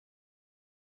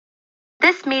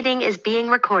This meeting is being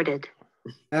recorded.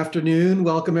 Afternoon.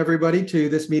 Welcome everybody to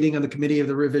this meeting on the Committee of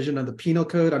the Revision of the Penal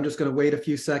Code. I'm just going to wait a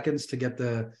few seconds to get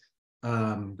the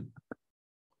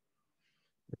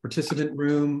participant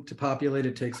room to populate.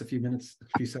 It takes a few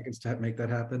seconds to make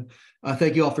that happen.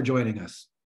 Thank you all for joining us.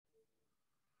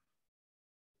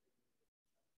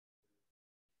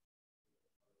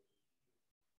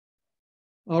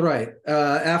 All right,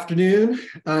 afternoon,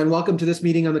 and welcome to this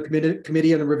meeting on the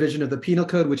Committee on the Revision of the Penal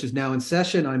Code, which is now in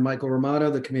session. I'm Michael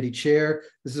Romano, the committee chair.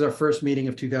 This is our first meeting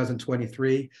of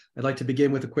 2023. I'd like to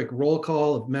begin with a quick roll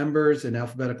call of members in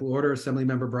alphabetical order.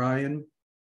 Assemblymember Bryan.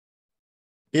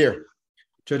 Here.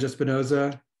 Judge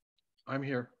Espinoza. I'm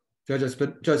here.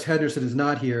 Judge Henderson is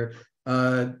not here.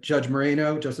 Judge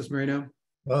Moreno, Justice Moreno.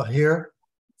 Here.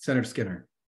 Senator Skinner.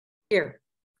 Here.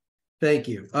 Thank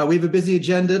you. We have a busy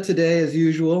agenda today, as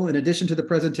usual. In addition to the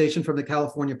presentation from the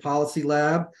California Policy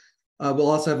Lab, we'll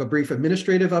also have a brief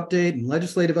administrative update and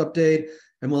legislative update,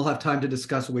 and we'll have time to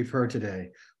discuss what we've heard today.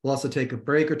 We'll also take a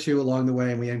break or two along the way,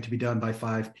 and we aim to be done by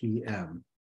 5 p.m.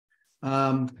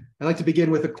 I'd like to begin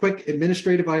with a quick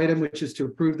administrative item, which is to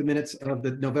approve the minutes of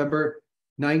the November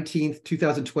 19th,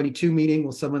 2022 meeting.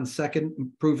 Will someone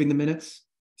second approving the minutes?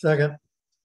 Second.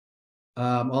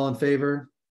 All in favor?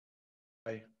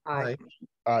 Aye.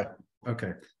 Aye.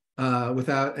 Okay.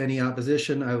 Without any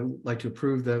opposition, I would like to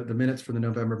approve the minutes for the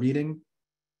November meeting.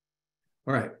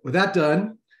 All right. With that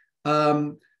done,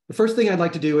 the first thing I'd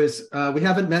like to do is we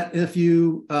haven't met in a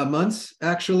few months,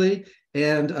 actually,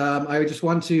 and I just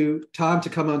want Tom to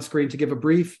come on screen to give a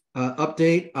brief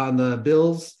update on the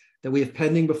bills that we have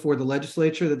pending before the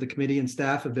legislature that the committee and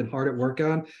staff have been hard at work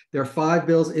on. There are 5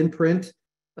 bills in print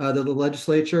in the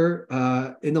legislature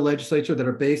that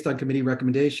are based on committee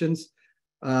recommendations.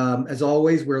 As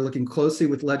always, we're looking closely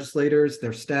with legislators,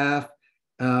 their staff,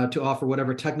 to offer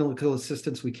whatever technical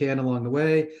assistance we can along the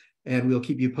way, and we'll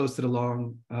keep you posted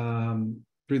along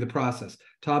through the process.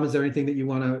 Tom, is there anything that you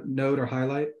want to note or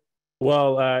highlight?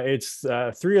 Well, it's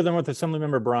 3 of them with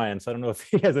Assemblymember Bryan, so I don't know if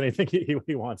he has anything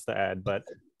he wants to add, but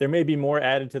there may be more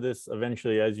added to this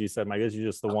eventually. As you said, Mike, these are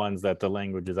just the ones that the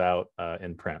language is out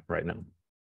in print right now.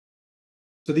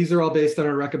 So these are all based on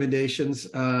our recommendations.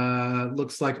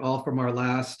 Looks like all from our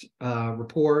last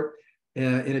report,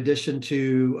 in addition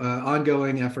to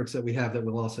ongoing efforts that we have that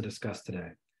we'll also discuss today.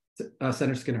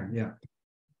 Senator Skinner, yeah.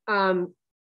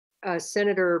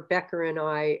 Senator Becker and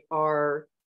I are,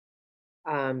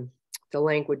 the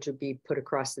language will be put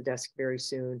across the desk very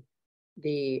soon.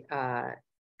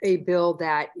 A bill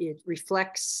that it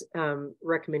reflects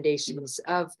recommendations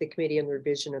of the Committee on the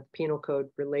Revision of the Penal Code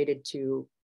related to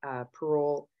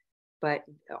parole, but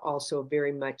also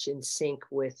very much in sync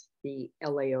with the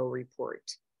LAO report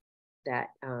that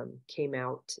came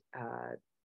out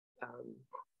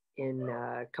in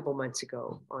a couple months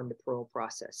ago on the parole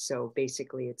process. So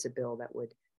basically it's a bill that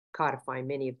would codify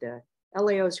many of the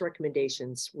LAO's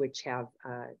recommendations, which have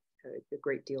a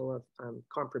great deal of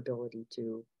comparability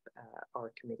to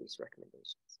our committee's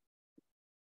recommendations.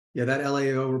 Yeah, that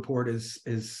LAO report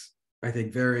is I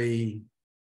think very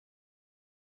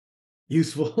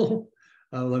useful.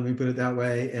 Let me put it that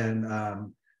way. And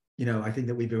I think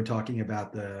that we've been talking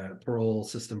about the parole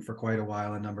system for quite a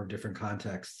while in a number of different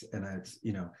contexts, and it's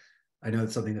I know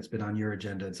it's something that's been on your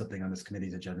agenda and something on this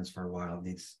committee's agendas for a while. It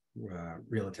needs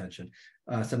real attention.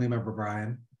 Assemblymember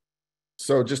Bryan.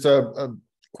 So just a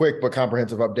quick but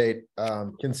comprehensive update.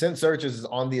 Consent searches is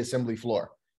on the assembly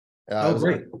floor.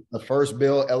 Great. The first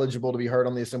bill eligible to be heard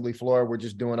on the assembly floor. We're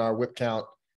just doing our whip count.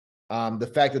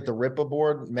 The fact that the RIPA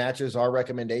board matches our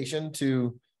recommendation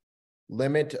to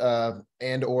limit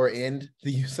and or end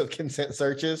the use of consent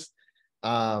searches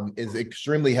is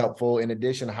extremely helpful. In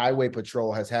addition, Highway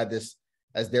Patrol has had this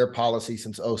as their policy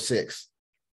since 2006.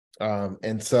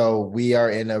 And so we are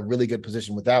in a really good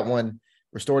position with that one.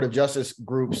 Restorative justice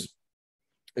groups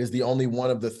is the only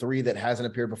one of the 3 that hasn't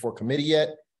appeared before committee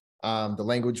yet. The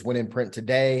language went in print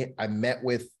today. I met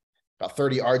with about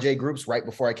 30 RJ groups right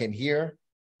before I came here.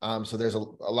 So there's a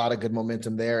lot of good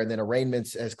momentum there. And then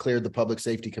arraignments has cleared the Public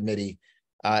Safety Committee.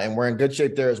 And we're in good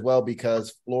shape there as well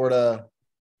because Florida,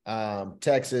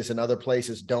 Texas, and other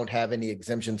places don't have any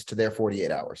exemptions to their 48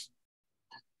 hours.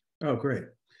 Oh, great.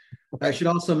 I should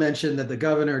also mention that the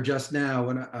governor just now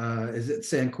is at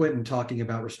San Quentin talking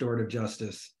about restorative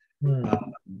justice.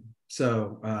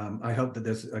 So I hope that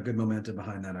there's a good momentum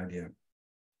behind that idea.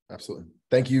 Absolutely.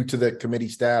 Thank you to the committee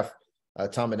staff,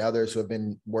 Tom and others who have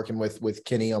been working with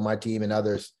Kenny on my team and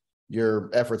others. Your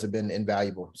efforts have been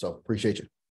invaluable. So appreciate you.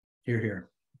 Hear, hear.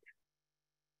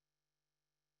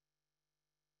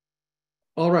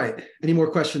 All right. Any more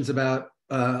questions about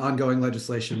ongoing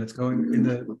legislation that's going in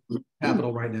the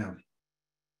Capitol right now?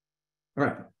 All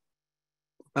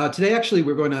right. Today, actually,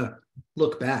 we're going to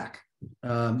look back.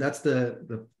 That's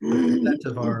the extent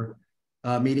of our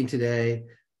meeting today.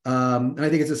 And I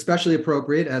think it's especially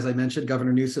appropriate, as I mentioned,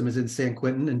 Governor Newsom is in San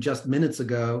Quentin and just minutes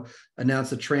ago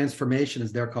announced a transformation,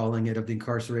 as they're calling it, of the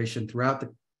incarceration throughout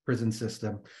the prison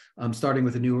system, starting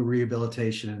with a new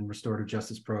rehabilitation and restorative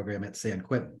justice program at San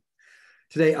Quentin.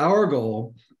 Today, our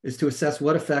goal is to assess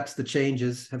what effects the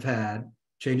changes have had,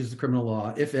 changes to criminal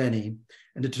law, if any,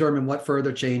 and determine what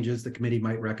further changes the committee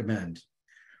might recommend.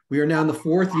 We are now in the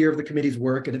 4th year of the committee's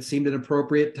work, and it seemed an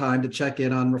appropriate time to check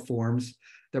in on reforms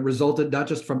that resulted not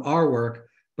just from our work,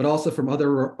 but also from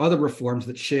other reforms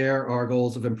that share our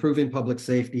goals of improving public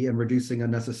safety and reducing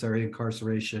unnecessary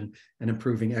incarceration and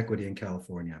improving equity in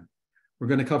California. We're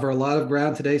going to cover a lot of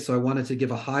ground today, so I wanted to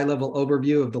give a high-level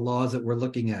overview of the laws that we're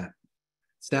looking at.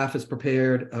 Staff has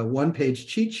prepared a one-page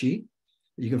cheat sheet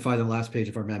that you can find on the last page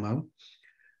of our memo.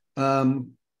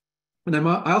 And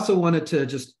I also wanted to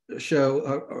just show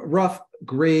a rough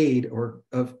grade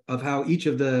of how each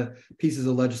of the pieces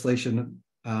of legislation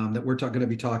that we're going to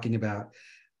be talking about.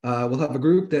 We'll have a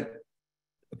group that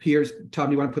appears. Tom,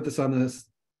 do you want to put this on this?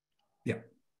 Yeah.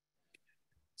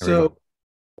 So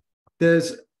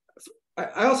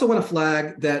I also want to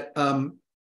flag that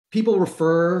people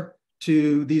refer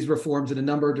to these reforms in a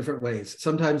number of different ways.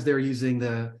 Sometimes they're using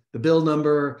the bill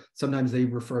number, sometimes they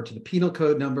refer to the penal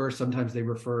code number, sometimes they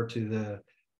refer to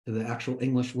the actual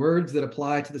English words that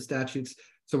apply to the statutes.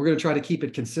 So we're going to try to keep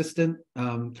it consistent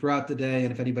throughout the day.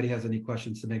 And if anybody has any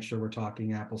questions, to make sure we're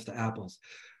talking apples to apples.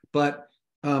 But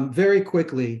very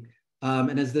quickly,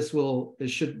 and as it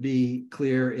should be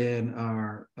clear in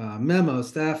our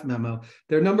staff memo,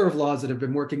 there are a number of laws that have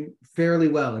been working fairly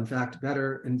well, in fact,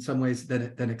 better in some ways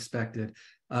than expected.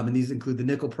 And these include the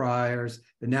nickel priors,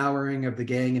 the narrowing of the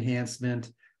gang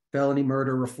enhancement, felony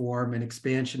murder reform, and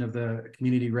expansion of the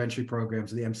community reentry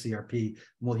programs of the MCRP. And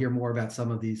we'll hear more about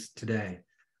some of these today.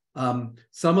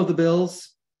 Some of the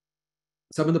bills,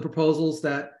 some of the proposals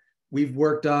that we've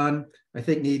worked on, I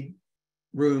think need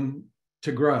room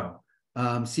to grow.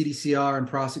 CDCR and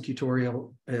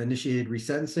prosecutorial initiated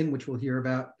resentencing, which we'll hear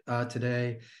about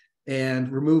today, and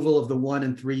removal of the 1-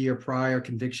 and 3-year prior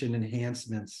conviction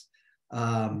enhancements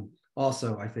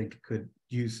also, I think, could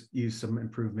use some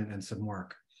improvement and some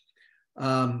work.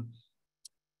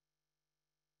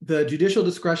 The judicial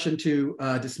discretion to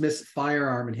dismiss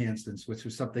firearm enhancements, which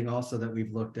was something also that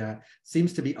we've looked at,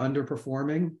 seems to be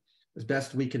underperforming as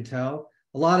best we can tell.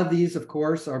 A lot of these, of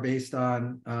course, are based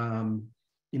on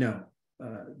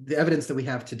the evidence that we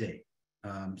have to date.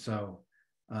 And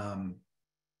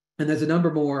there's a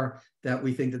number more that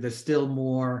we think that there's still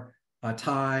more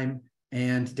time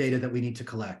and data that we need to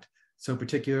collect. So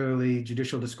particularly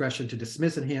judicial discretion to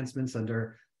dismiss enhancements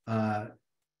under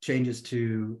changes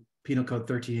to Penal Code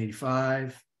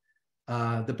 1385,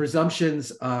 the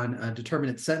presumptions on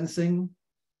determinate sentencing,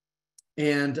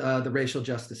 and the Racial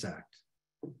Justice Act.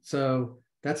 So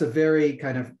that's a very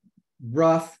kind of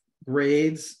rough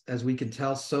grades, as we can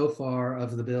tell so far,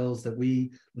 of the bills that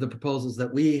the proposals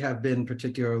that we have been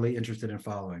particularly interested in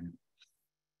following.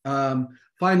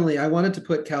 Finally, I wanted to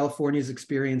put California's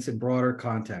experience in broader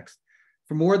context.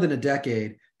 For more than a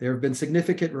decade, there have been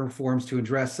significant reforms to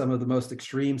address some of the most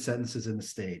extreme sentences in the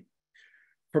state.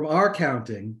 From our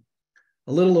counting,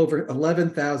 a little over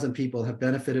 11,000 people have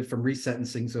benefited from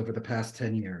resentencings over the past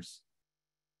 10 years.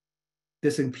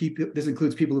 This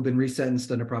includes people who've been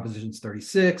resentenced under Propositions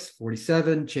 36,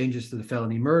 47, changes to the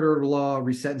felony murder law,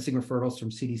 resentencing referrals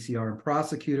from CDCR and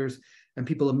prosecutors, and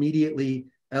people immediately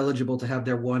eligible to have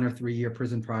their 1- or 3-year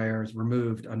prison priors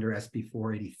removed under SB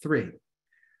 483.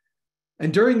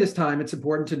 And during this time, it's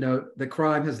important to note that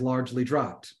crime has largely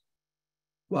dropped.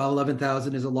 While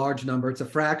 11,000 is a large number, it's a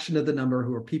fraction of the number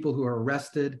who are people who are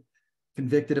arrested,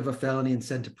 convicted of a felony, and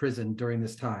sent to prison during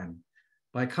this time.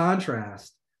 By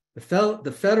contrast, the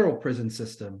federal prison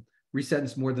system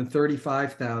resentenced more than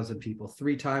 35,000 people,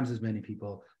 3 times as many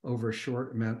people over a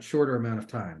shorter amount of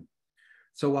time.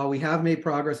 So while we have made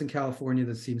progress in California,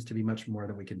 there seems to be much more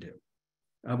that we can do.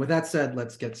 With that said,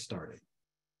 let's get started.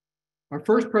 Our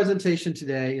first presentation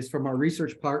today is from our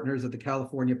research partners at the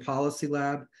California Policy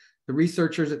Lab. The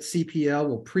researchers at CPL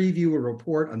will preview a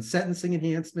report on sentencing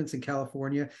enhancements in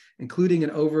California, including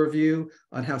an overview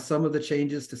on how some of the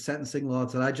changes to sentencing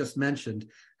laws that I just mentioned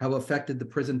have affected the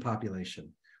prison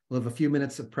population. We'll have a few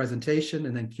minutes of presentation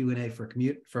and then Q&A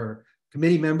for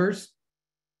committee members.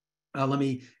 Let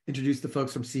me introduce the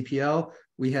folks from CPL.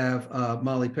 We have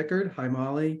Molly Pickard. Hi,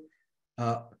 Molly.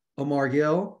 Omar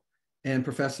Gill and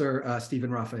Professor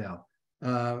Stephen Raphael.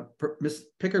 Ms.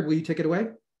 Pickard, will you take it away?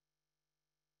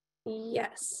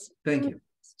 Yes. Thank you.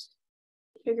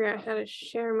 figure out how to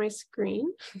share my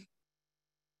screen.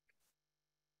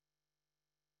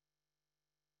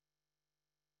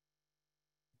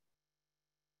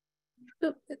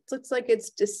 Oh, it looks like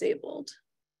it's disabled.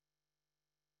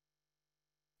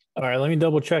 All right, let me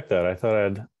double check that. I thought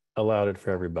I'd allowed it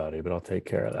for everybody, but I'll take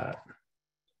care of that.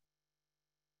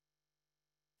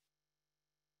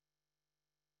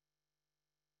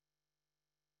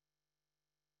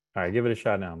 All right, give it a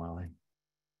shot now, Molly.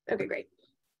 Okay, great.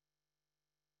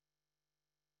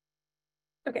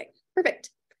 Okay,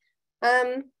 perfect.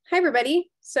 Hi, everybody.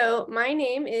 So my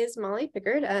name is Molly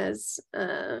Pickard, as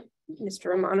Mr.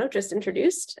 Romano just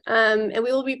introduced, and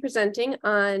we will be presenting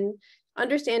on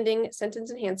understanding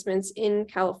sentence enhancements in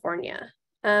California.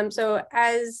 So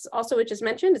as also it just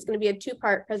mentioned, it's going to be a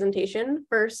two-part presentation.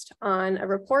 First on a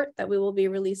report that we will be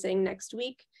releasing next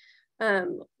week.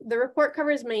 The report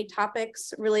covers many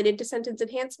topics related to sentence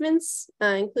enhancements,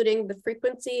 including the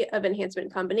frequency of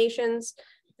enhancement combinations,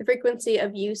 the frequency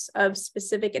of use of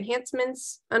specific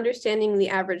enhancements, understanding the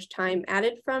average time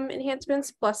added from enhancements,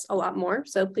 plus a lot more.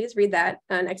 So please read that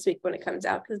next week when it comes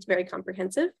out, because it's very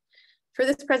comprehensive. For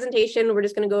this presentation, we're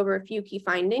just going to go over a few key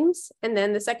findings. And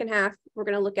then the second half, we're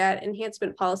going to look at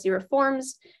enhancement policy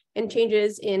reforms and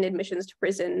changes in admissions to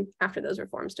prison after those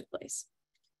reforms took place.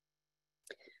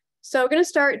 So we're going to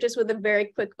start just with a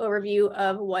very quick overview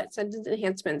of what sentence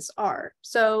enhancements are.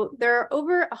 So there are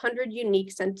over 100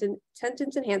 unique sentence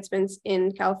enhancements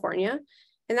in California.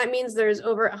 And that means there's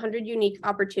over 100 unique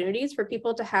opportunities for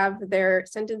people to have their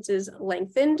sentences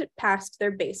lengthened past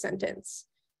their base sentence.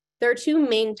 There are two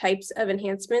main types of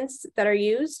enhancements that are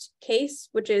used: case,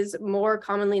 which is more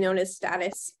commonly known as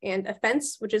status, and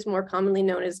offense, which is more commonly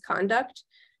known as conduct.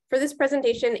 For this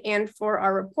presentation and for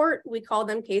our report, we call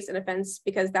them case and offense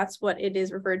because that's what it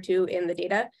is referred to in the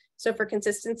data. So for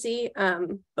consistency,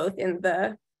 both in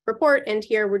the report and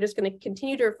here, we're just going to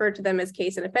continue to refer to them as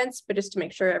case and offense, but just to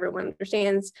make sure everyone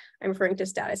understands, I'm referring to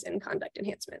status and conduct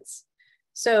enhancements.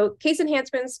 So case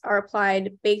enhancements are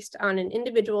applied based on an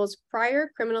individual's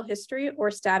prior criminal history or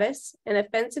status, and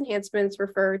offense enhancements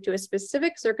refer to a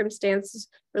specific circumstance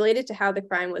related to how the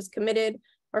crime was committed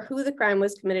or who the crime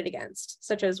was committed against,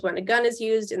 such as when a gun is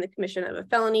used in the commission of a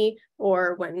felony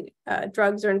or when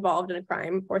drugs are involved in a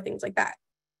crime or things like that.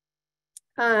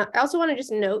 I also want to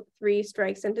just note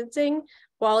 3-strike sentencing.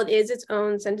 While it is its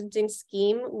own sentencing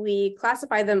scheme, we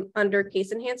classify them under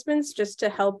case enhancements just to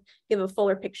help give a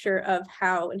fuller picture of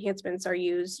how enhancements are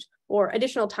used or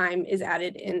additional time is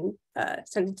added in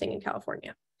sentencing in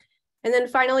California. And then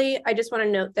finally, I just want to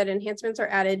note that enhancements are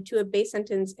added to a base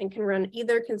sentence and can run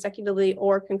either consecutively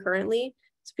or concurrently.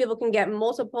 So people can get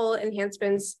multiple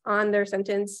enhancements on their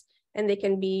sentence and they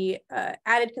can be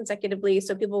added consecutively.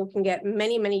 So people can get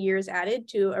many, many years added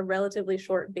to a relatively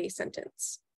short base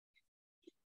sentence.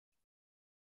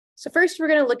 So first, we're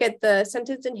going to look at the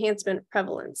sentence enhancement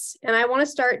prevalence. And I want to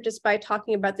start just by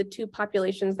talking about the two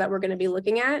populations that we're going to be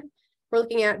looking at. We're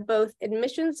looking at both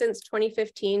admissions since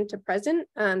 2015 to present.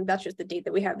 That's just the date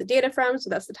that we have the data from. So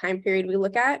that's the time period we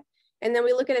look at. And then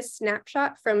we look at a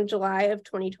snapshot from July of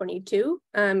 2022.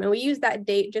 And we use that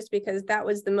date just because that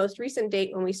was the most recent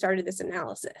date when we started this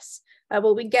analysis.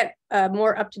 But we get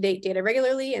more up-to-date data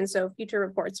regularly. And so future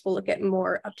reports will look at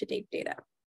more up-to-date data.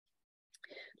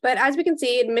 But as we can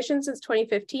see, admission since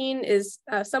 2015 is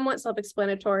somewhat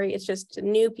self-explanatory. It's just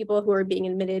new people who are being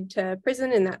admitted to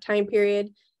prison in that time period.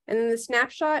 And then the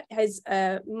snapshot has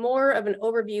more of an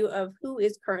overview of who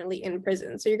is currently in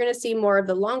prison. So you're going to see more of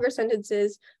the longer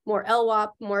sentences, more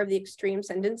LWOP, more of the extreme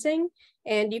sentencing.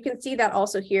 And you can see that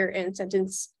also here in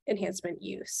sentence enhancement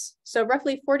use. So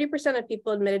roughly 40% of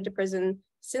people admitted to prison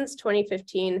since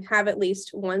 2015 have at least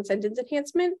one sentence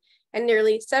enhancement. And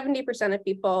nearly 70% of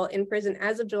people in prison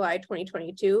as of July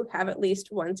 2022 have at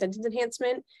least one sentence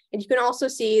enhancement. And you can also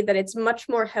see that it's much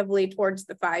more heavily towards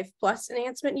the 5+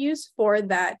 enhancement use for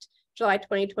that July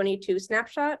 2022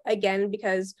 snapshot, again,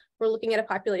 because we're looking at a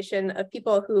population of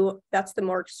people who that's the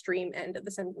more extreme end of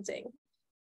the sentencing.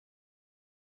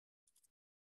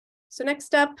 So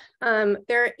next up,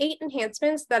 there are 8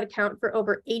 enhancements that account for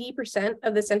over 80%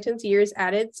 of the sentence years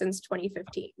added since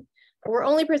 2015. We're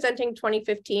only presenting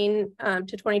 2015 to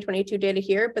 2022 data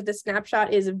here, but the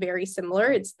snapshot is very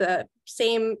similar. It's the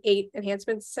same 8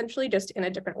 enhancements, essentially, just in a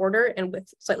different order and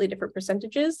with slightly different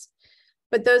percentages.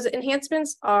 But those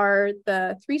enhancements are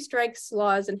the 3 strikes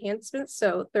laws enhancements,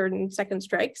 so 3rd and 2nd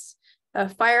strikes,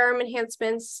 firearm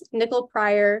enhancements, nickel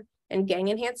prior, and gang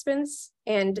enhancements.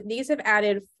 And these have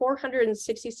added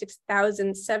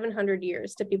 466,700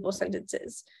 years to people's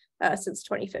sentences since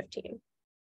 2015.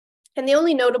 And the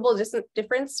only notable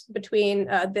difference between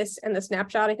this and the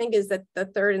snapshot, I think, is that the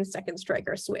third and second strike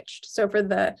are switched. So for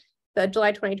the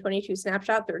July 2022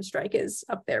 snapshot, third strike is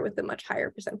up there with a much higher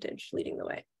percentage leading the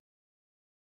way.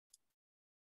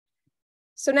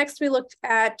 So next we looked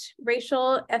at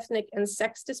racial, ethnic, and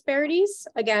sex disparities.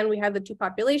 Again, we have the two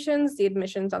populations, the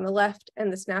admissions on the left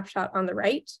and the snapshot on the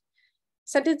right.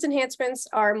 Sentence enhancements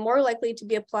are more likely to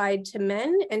be applied to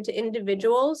men and to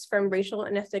individuals from racial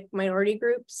and ethnic minority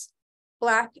groups.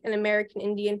 Black and American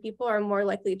Indian people are more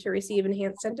likely to receive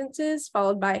enhanced sentences,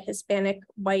 followed by Hispanic,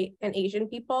 white, and Asian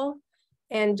people.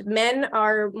 And men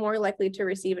are more likely to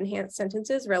receive enhanced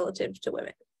sentences relative to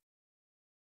women.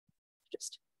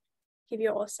 Just give you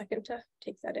all a second to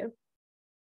take that in.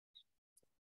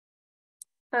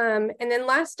 And then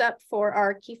last up for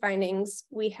our key findings,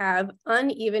 we have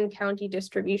uneven county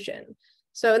distribution.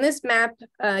 So in this map,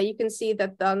 you can see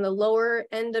that on the lower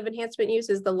end of enhancement use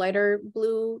is the lighter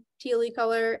blue tealy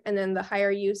color, and then the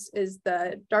higher use is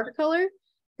the darker color.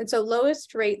 And so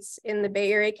lowest rates in the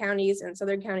Bay Area counties and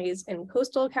southern counties and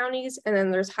coastal counties, and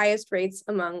then there's highest rates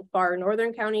among far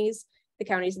northern counties, the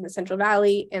counties in the Central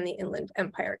Valley, and the Inland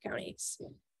Empire counties.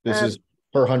 This is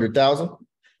per 100,000?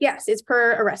 Yes, it's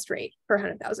per arrest rate, per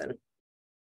 100,000.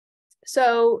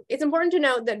 So it's important to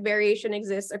note that variation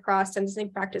exists across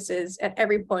sentencing practices at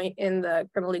every point in the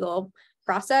criminal legal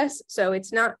process. So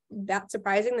it's not that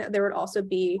surprising that there would also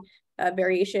be a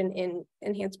variation in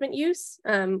enhancement use.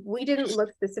 We didn't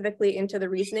look specifically into the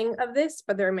reasoning of this,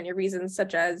 but there are many reasons,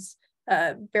 such as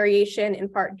variation in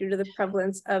part due to the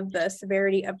prevalence of the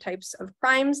severity of types of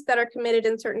crimes that are committed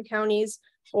in certain counties,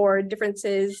 or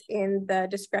differences in the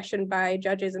discretion by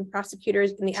judges and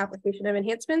prosecutors in the application of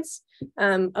enhancements,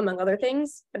 among other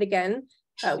things. But again,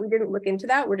 we didn't look into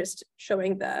that. We're just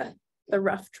showing the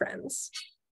rough trends.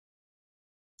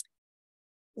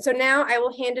 So now I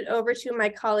will hand it over to my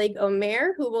colleague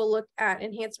Omer, who will look at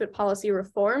enhancement policy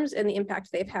reforms and the impact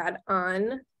they've had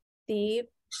on the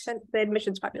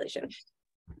admissions population.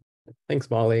 Thanks,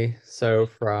 Molly. So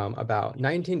from about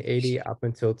 1980 up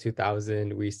until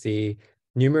 2000, we see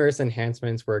numerous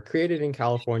enhancements were created in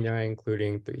California,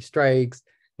 including 3 strikes,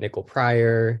 nickel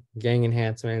prior, gang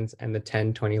enhancements, and the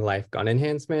 10-20 life gun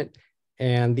enhancement.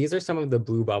 And these are some of the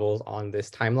blue bubbles on this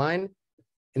timeline.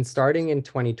 And starting in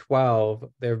 2012,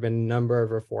 there have been a number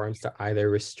of reforms to either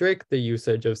restrict the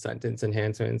usage of sentence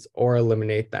enhancements or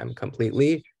eliminate them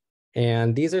completely.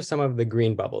 And these are some of the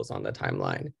green bubbles on the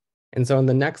timeline. And so in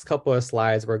the next couple of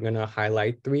slides, we're going to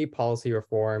highlight 3 policy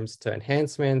reforms to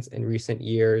enhancements in recent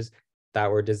years that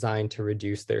were designed to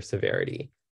reduce their severity.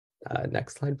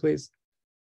 Next slide, please.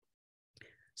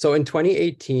 So in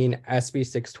 2018, SB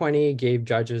 620 gave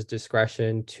judges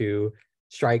discretion to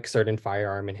strike certain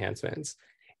firearm enhancements.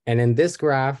 And in this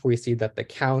graph, we see that the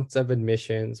counts of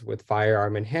admissions with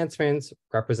firearm enhancements,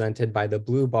 represented by the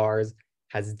blue bars,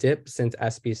 has dipped since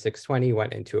SB 620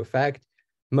 went into effect,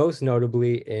 most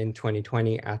notably in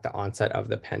 2020 at the onset of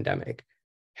the pandemic.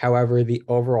 However, the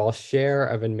overall share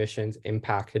of admissions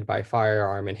impacted by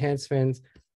firearm enhancements,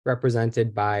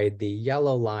 represented by the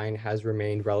yellow line, has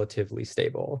remained relatively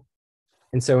stable.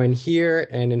 And so in here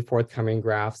and in forthcoming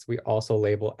graphs, we also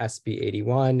label SB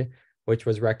 81, which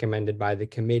was recommended by the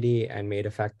committee and made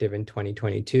effective in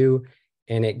 2022,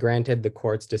 and it granted the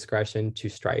court's discretion to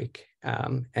strike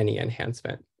any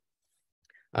enhancement.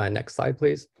 Next slide,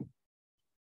 please.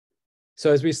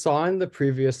 So as we saw in the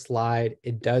previous slide,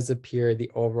 it does appear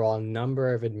the overall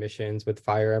number of admissions with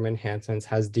firearm enhancements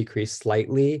has decreased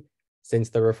slightly since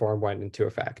the reform went into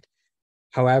effect.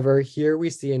 However, here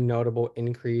we see a notable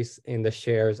increase in the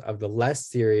shares of the less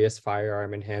serious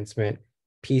firearm enhancement,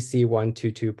 PC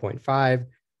 122.5,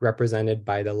 represented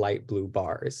by the light blue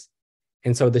bars.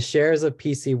 And so the shares of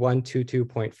PC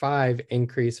 122.5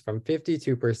 increased from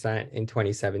 52% in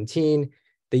 2017,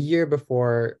 the year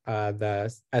before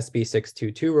the SB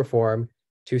 622 reform,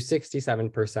 to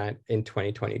 67% in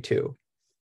 2022.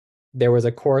 There was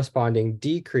a corresponding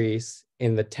decrease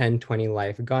in the 10-20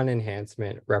 life gun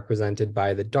enhancement, represented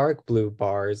by the dark blue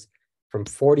bars, from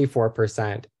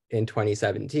 44% in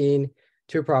 2017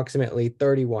 to approximately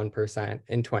 31%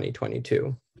 in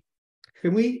 2022.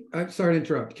 Can we, I'm sorry to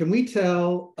interrupt, can we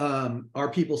tell, are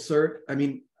people I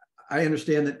mean, I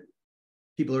understand that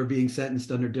people are being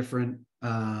sentenced under different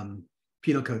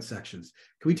penal code sections.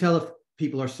 Can we tell if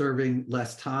people are serving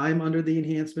less time under the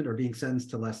enhancement or being sentenced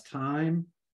to less time?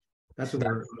 That's what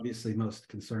we're obviously most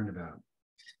concerned about.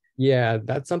 Yeah,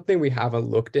 that's something we haven't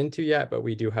looked into yet, but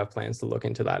we do have plans to look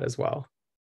into that as well.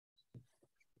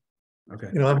 Okay.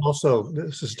 You know, I'm also,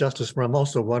 this is Justice, but I'm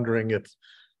also wondering if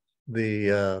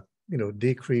the, you know,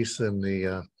 decrease in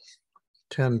the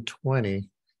 10-20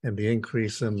 and the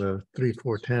increase in the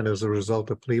 3,410 as a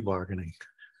result of plea bargaining.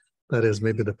 That is,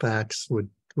 maybe the facts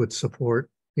would support,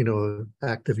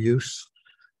 active use,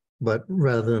 but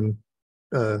rather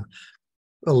than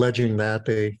alleging that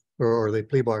they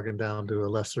plea bargained down to a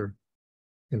lesser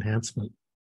enhancement,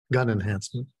 gun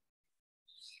enhancement.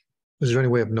 Is there any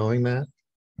way of knowing that?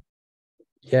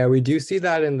 Yeah, we do see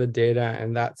that in the data,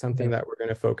 and that's something that we're going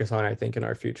to focus on, I think, in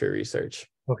our future research.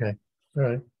 Okay, all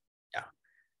right. Yeah.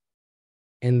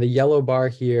 And the yellow bar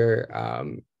here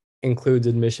includes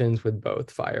admissions with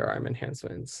both firearm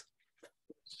enhancements.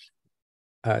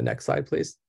 Next slide,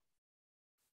 please.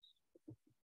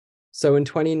 So in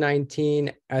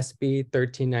 2019, SB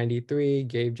 1393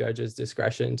 gave judges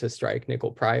discretion to strike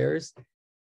nickel priors.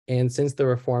 And since the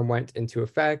reform went into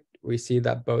effect, we see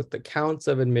that both the counts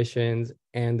of admissions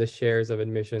and the shares of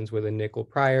admissions with a nickel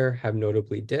prior have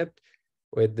notably dipped,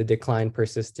 with the decline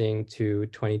persisting to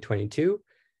 2022.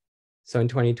 So in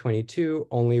 2022,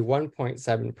 only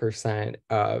 1.7%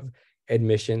 of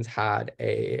admissions had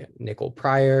a nickel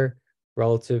prior,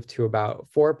 relative to about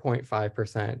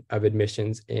 4.5% of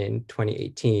admissions in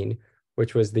 2018,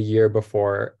 which was the year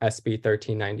before SB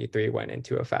 1393 went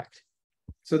into effect.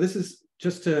 So this is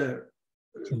just to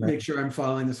make sure I'm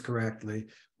following this correctly.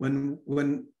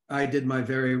 When I did my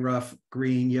very rough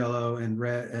green, yellow, and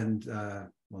red, and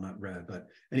well, not red, but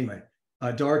anyway,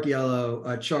 a dark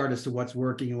yellow chart as to what's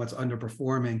working and what's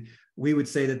underperforming, we would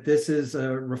say that this is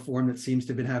a reform that seems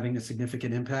to have been having a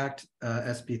significant impact,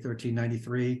 SB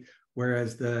 1393,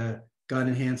 whereas the gun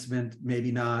enhancement,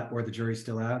 maybe not, or the jury's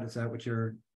still out. Is that what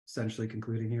you're essentially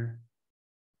concluding here?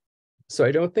 So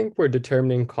I don't think we're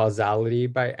determining causality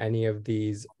by any of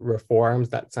these reforms.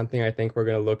 That's something I think we're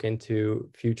going to look into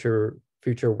future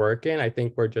work in. I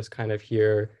think we're just kind of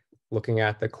here looking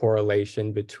at the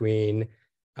correlation between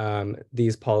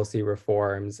these policy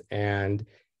reforms and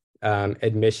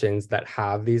admissions that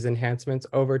have these enhancements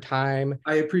over time.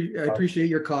 I appreciate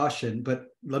your caution, but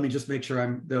let me just make sure I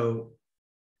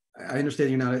understand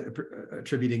you're not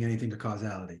attributing anything to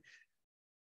causality.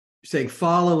 You're saying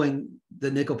following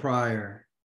the nickel prior,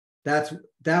 that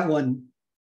one,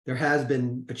 there has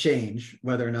been a change,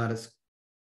 whether or not it's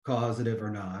causative or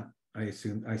not. I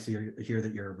see here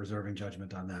that you're reserving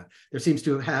judgment on that. There seems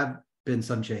to have been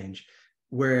some change,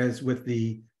 whereas with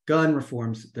the gun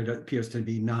reforms, there appears to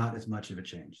be not as much of a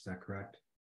change. Is that correct?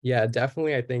 Yeah,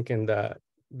 definitely. I think in the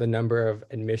number of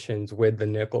admissions with the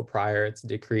nickel prior, it's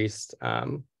decreased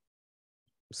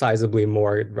sizably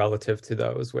more relative to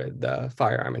those with the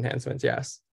firearm enhancements.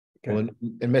 Yes. Okay. Well,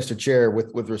 and Mr. Chair,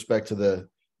 with respect to the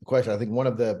question, I think one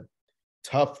of the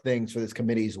tough things for this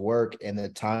committee's work and the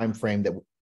time frame that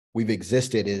we've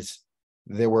existed is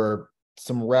there were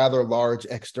some rather large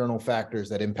external factors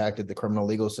that impacted the criminal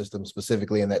legal system,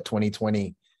 specifically in that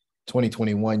 2020,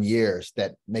 2021 years,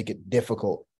 that make it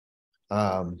difficult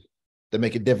to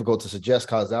suggest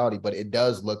causality. But it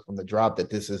does look from the drop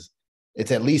that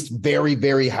it's at least very,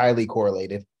 very highly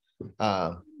correlated,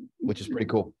 which is pretty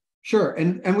cool. Sure,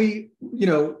 and we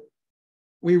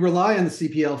rely on the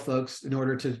CPL folks in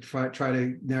order to try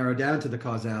to narrow down to the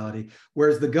causality.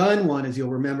 Whereas the gun one, as you'll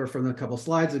remember from a couple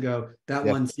slides ago, that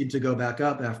one seemed to go back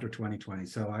up after 2020.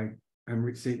 So I'm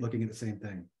looking at the same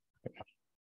thing.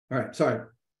 All right, sorry.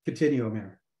 Continue,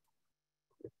 Amir.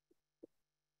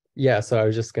 Yeah, so I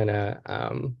was just gonna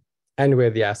end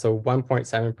with, so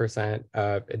 1.7%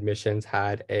 of admissions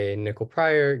had a nickel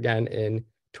prior, again, in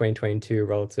 2022,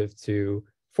 relative to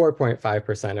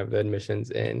 4.5% of the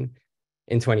admissions in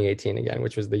 2018, again,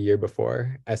 which was the year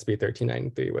before SB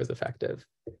 1393 was effective.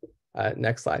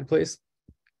 Next slide, please.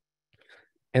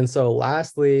 And so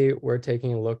lastly, we're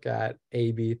taking a look at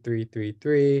AB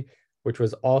 333, which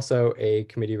was also a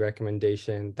committee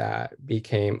recommendation that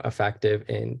became effective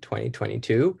in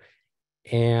 2022.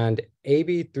 And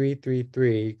AB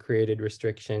 333 created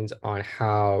restrictions on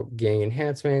how gang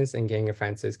enhancements and gang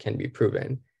offenses can be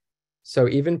proven. So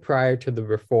even prior to the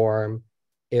reform,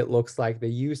 it looks like the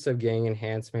use of gang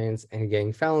enhancements and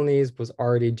gang felonies was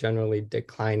already generally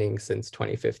declining since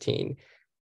 2015.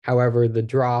 However, the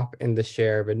drop in the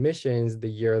share of admissions the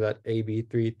year that AB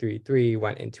 333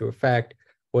 went into effect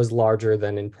was larger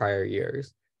than in prior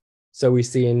years. So we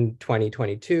see in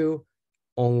 2022,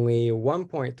 only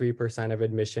 1.3% of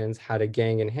admissions had a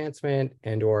gang enhancement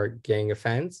and or gang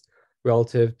offense,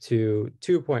 relative to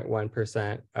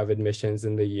 2.1% of admissions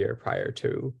in the year prior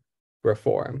to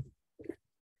reform.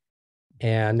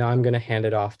 And now I'm going to hand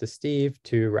it off to Steve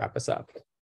to wrap us up.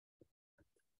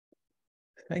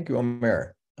 Thank you,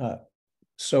 Omer.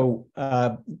 So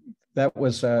that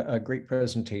was a great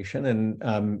presentation,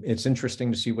 and it's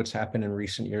interesting to see what's happened in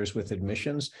recent years with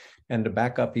admissions, and to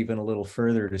back up even a little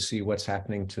further to see what's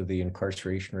happening to the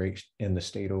incarceration rate in the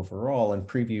state overall, and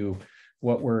preview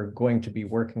what we're going to be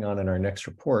working on in our next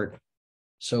report.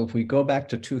 So if we go back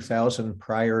to 2000,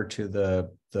 prior to the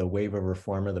wave of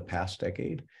reform of the past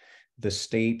decade, the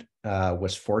state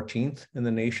was 14th in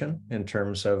the nation in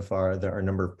terms of our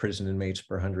number of prison inmates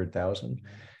per 100,000.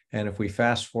 And if we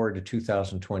fast forward to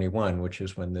 2021, which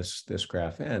is when this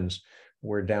graph ends,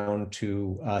 we're down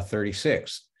to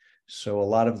 36th. So a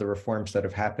lot of the reforms that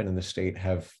have happened in the state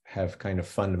have kind of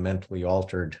fundamentally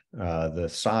altered the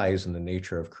size and the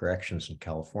nature of corrections in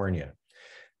California.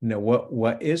 Now,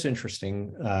 what is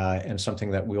interesting and something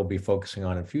that we'll be focusing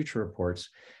on in future reports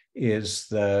is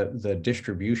the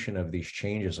distribution of these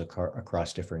changes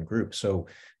across different groups. So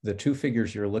the two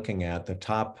figures you're looking at, the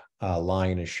top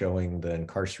line is showing the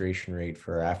incarceration rate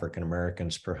for African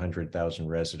Americans per 100,000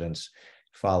 residents,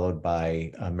 followed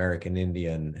by American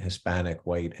Indian, Hispanic,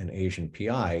 White, and Asian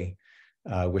PI,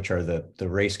 which are the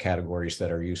race categories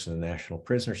that are used in the national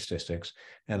prisoner statistics.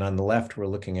 And on the left, we're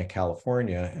looking at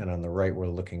California, and on the right, we're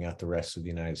looking at the rest of the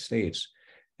United States.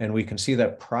 And we can see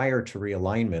that prior to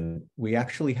realignment, we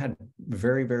actually had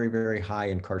very, very, very high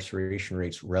incarceration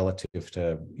rates relative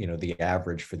to, the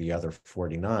average for the other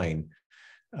 49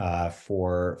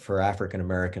 for African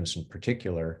Americans in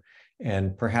particular,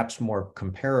 and perhaps more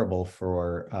comparable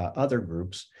for other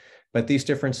groups. But these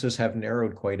differences have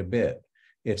narrowed quite a bit.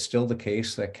 It's still the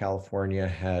case that California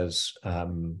has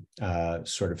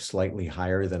sort of slightly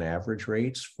higher than average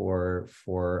rates for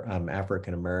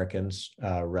African Americans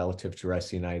relative to the rest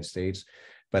of the United States,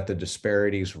 but the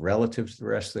disparities relative to the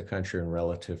rest of the country and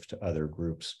relative to other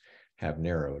groups have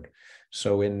narrowed.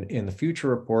 So in the future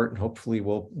report, and hopefully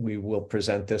we will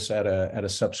present this at a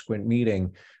subsequent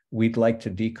meeting, we'd like to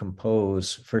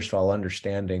decompose, first of all,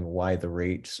 understanding why the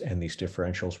rates and these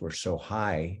differentials were so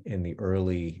high in the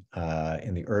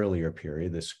earlier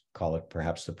period, this, call it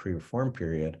perhaps the pre-reform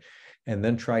period, and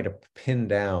then try to pin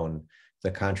down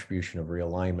the contribution of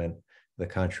realignment, the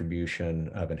contribution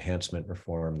of enhancement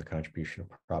reform, the contribution of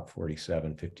Prop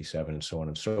 47, 57, and so on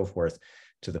and so forth,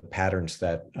 to the patterns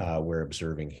that we're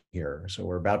observing here. So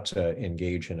we're about to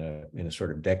engage in a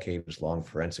sort of decades-long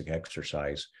forensic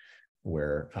exercise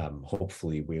where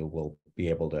hopefully we will be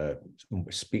able to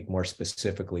speak more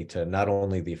specifically to not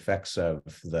only the effects of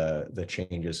the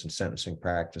changes in sentencing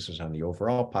practices on the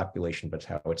overall population, but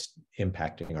how it's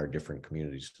impacting our different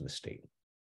communities in the state.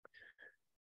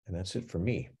 And that's it for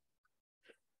me.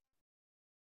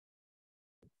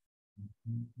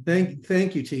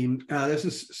 Thank you, team. This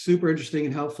is super interesting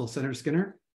and helpful. Senator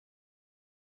Skinner?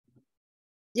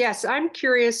 Yes, I'm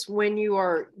curious, when you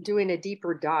are doing a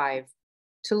deeper dive,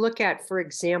 to look at, for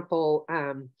example,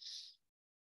 and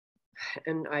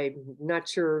I'm not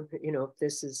sure,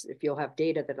 if you'll have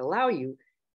data that allow you,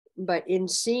 but in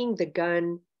seeing the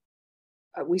gun,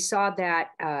 we saw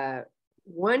that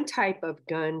one type of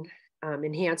gun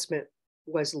enhancement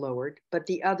was lowered, but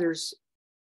the others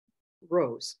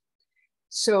rose.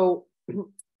 So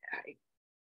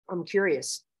I'm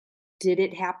curious, did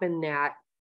it happen that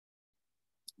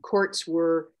courts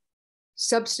were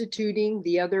substituting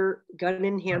the other gun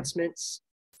enhancements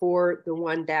for the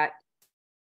one that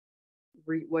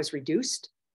was reduced?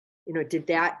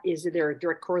 Is there a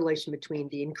direct correlation between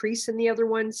the increase in the other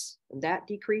ones and that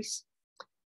decrease?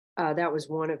 That was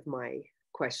one of my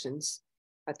questions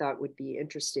I thought would be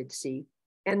interested to see.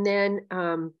 And then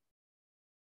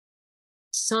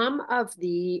some of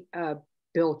the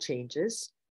bill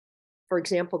changes, for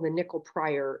example, the nickel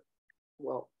prior,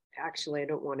 well, actually, I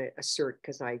don't want to assert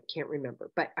because I can't remember,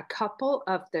 but a couple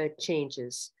of the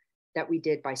changes that we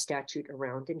did by statute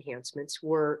around enhancements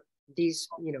were these,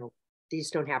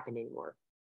 these don't happen anymore.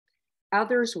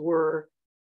 Others were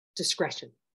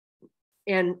discretion.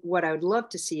 And what I would love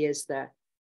to see is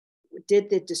did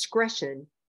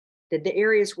the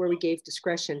areas where we gave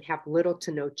discretion have little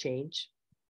to no change,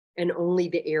 and only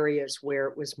the areas where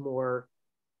it was more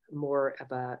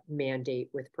of a mandate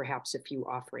with perhaps a few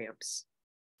off ramps?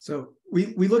 So we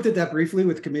looked at that briefly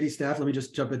with committee staff. Let me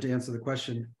just jump in to answer the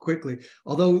question quickly.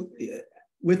 Although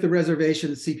with the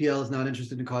reservation, CPL is not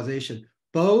interested in causation.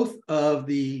 Both of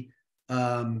the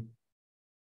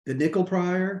nickel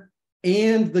prior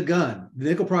and the gun. The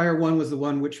nickel prior one was the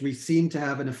one which we seem to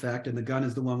have an effect, and the gun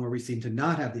is the one where we seem to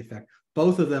not have the effect.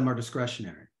 Both of them are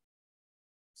discretionary.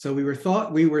 So we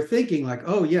were thinking like,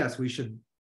 oh yes, we should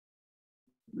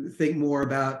think more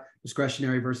about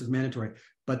discretionary versus mandatory.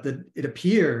 But it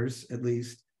appears, at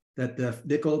least, that the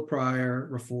nickel prior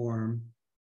reform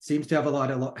seems to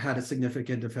have had a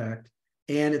significant effect,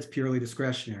 and it's purely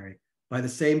discretionary. By the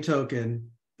same token,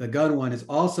 the gun one is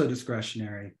also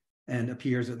discretionary and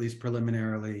appears, at least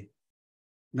preliminarily,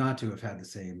 not to have had the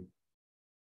same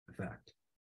effect.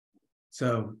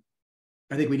 So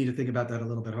I think we need to think about that a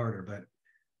little bit harder, but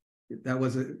that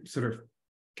was a sort of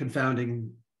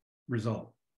confounding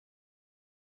result.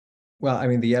 Well, I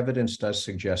mean, the evidence does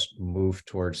suggest move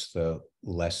towards the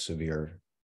less severe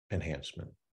enhancement.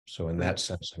 So in that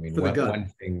sense, I mean,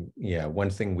 one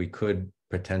thing we could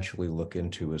potentially look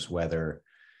into is whether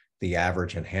the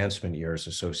average enhancement years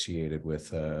associated with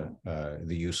the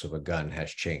use of a gun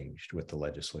has changed with the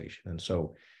legislation. And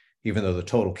so even though the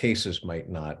total cases might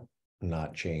not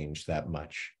change that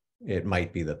much, it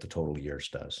might be that the total years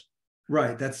does.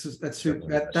 Right. That's true.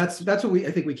 That's what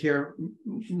I think we care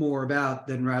more about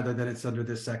than rather than it's under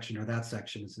this section or that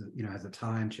section. Is, you know, has the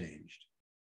time changed?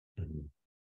 Mm-hmm.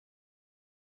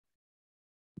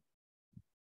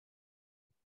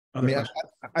 I mean,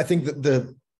 I think that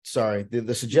the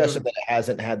suggestion that it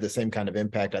hasn't had the same kind of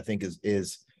impact, I think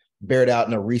is bared out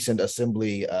in a recent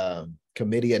assembly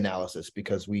committee analysis,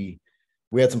 because we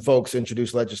had some folks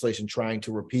introduce legislation trying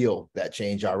to repeal that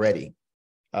change already.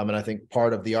 And I think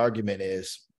part of the argument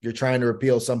is you're trying to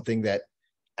repeal something that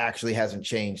actually hasn't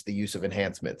changed the use of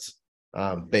enhancements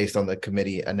based on the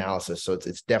committee analysis. So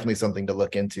it's definitely something to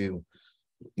look into,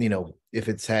 you know, if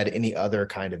it's had any other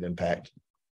kind of impact.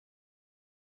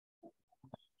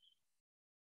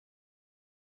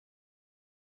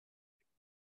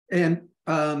 And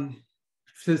for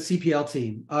the CPL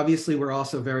team, obviously, we're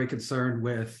also very concerned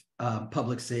with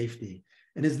public safety.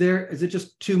 And is it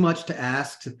just too much to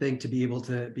ask to think to be able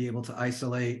to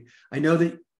isolate? I know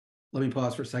that, let me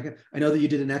pause for a second. I know that you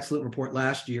did an excellent report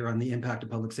last year on the impact of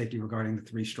public safety regarding the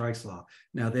 3 strikes law.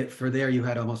 Now that for there, you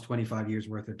had almost 25 years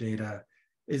worth of data.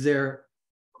 Is there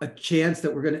a chance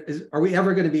that are we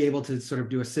ever going to be able to sort of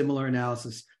do a similar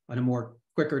analysis on a more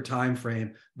quicker time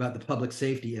frame about the public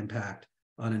safety impact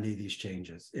on any of these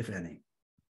changes, if any?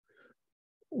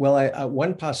 Well,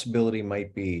 one possibility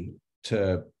might be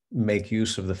to make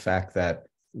use of the fact that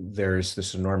there's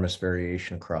this enormous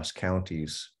variation across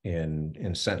counties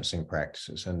in sentencing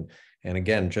practices. And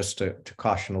again, just to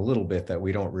caution a little bit that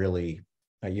we don't really,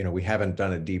 we haven't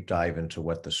done a deep dive into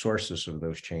what the sources of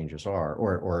those changes are,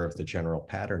 or if the general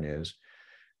pattern is.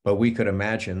 But we could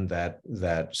imagine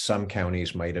that some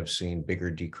counties might have seen bigger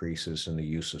decreases in the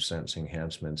use of sentencing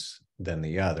enhancements than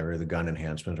the other, the gun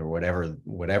enhancement, or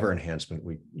whatever enhancement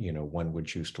one would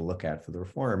choose to look at for the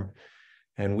reform.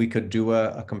 And we could do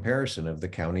a comparison of the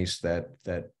counties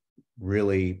that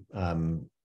really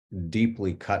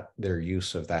deeply cut their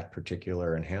use of that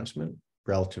particular enhancement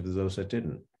relative to those that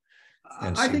didn't.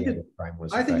 I think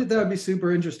that would be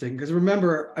super interesting, because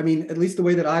remember, I mean, at least the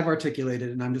way that I've articulated,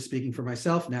 and I'm just speaking for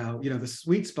myself now, the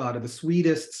sweet spot, or the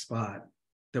sweetest spot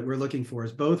that we're looking for,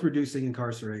 is both reducing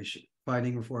incarceration,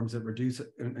 finding reforms that reduce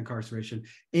incarceration,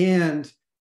 and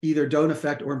either don't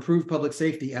affect or improve public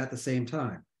safety at the same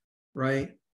time,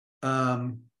 right?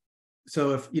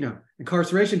 So if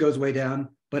incarceration goes way down,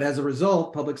 but as a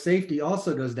result, public safety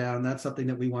also goes down, that's something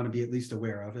that we want to be at least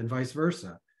aware of, and vice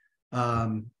versa.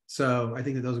 So I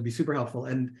think that those would be super helpful.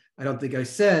 And I don't think I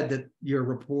said that your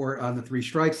report on the 3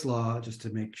 strikes law, just to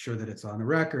make sure that it's on the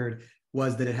record,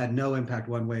 was that it had no impact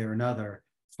one way or another,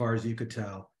 as far as you could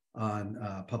tell,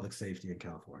 on public safety in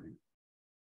California.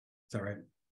 Is that right?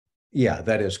 Yeah,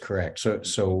 that is correct.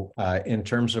 So in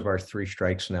terms of our 3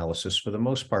 strikes analysis, for the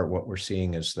most part, what we're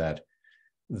seeing is that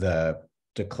the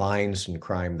declines in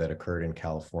crime that occurred in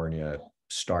California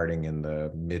starting in the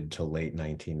mid to late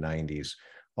 1990s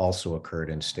also occurred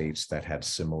in states that had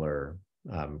similar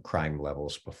crime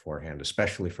levels beforehand,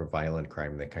 especially for violent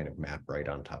crime. They kind of map right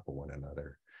on top of one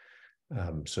another.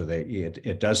 So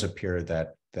it does appear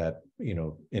that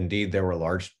indeed there were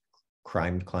large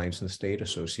crime declines in the state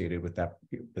associated with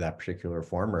that particular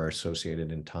reform, or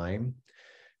associated in time,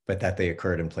 but that they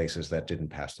occurred in places that didn't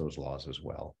pass those laws as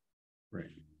well. Right.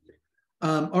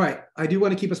 All right. I do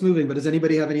want to keep us moving, but does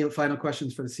anybody have any final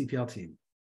questions for the CPL team?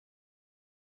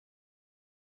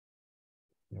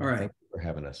 All right. Thank you for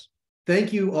having us.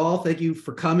 Thank you all. Thank you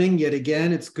for coming yet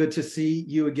again. It's good to see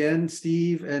you again,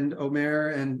 Steve and Omer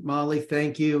and Molly.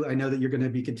 Thank you. I know that you're going to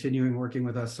be continuing working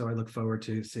with us, so I look forward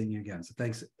to seeing you again. So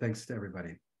thanks to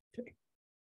everybody. Okay.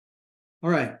 All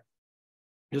right.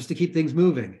 Just to keep things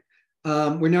moving,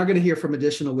 we're now going to hear from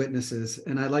additional witnesses,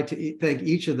 and I'd like to thank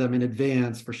each of them in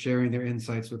advance for sharing their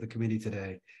insights with the committee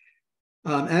today.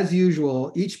 As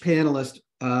usual, each panelist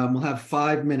will have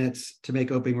 5 minutes to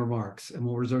make opening remarks, and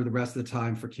we'll reserve the rest of the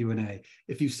time for Q&A.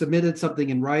 If you submitted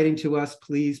something in writing to us,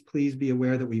 please be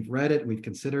aware that we've read it, we've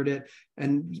considered it,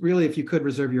 and really, if you could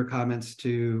reserve your comments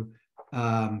to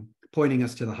pointing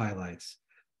us to the highlights.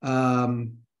 Because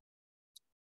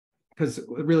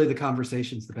really the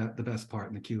conversation's the best part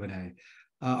in the Q&A.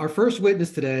 Our first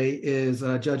witness today is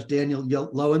Judge Daniel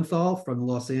Lowenthal from the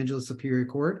Los Angeles Superior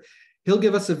Court. He'll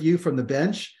give us a view from the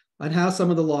bench on how some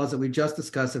of the laws that we've just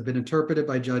discussed have been interpreted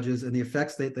by judges and the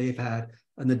effects that they've had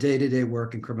on the day-to-day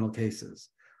work in criminal cases.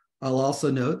 I'll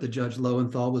also note that Judge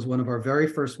Lowenthal was one of our very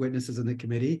first witnesses in the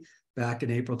committee back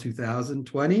in April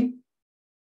 2020.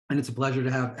 And it's a pleasure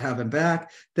to have him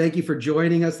back. Thank you for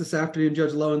joining us this afternoon,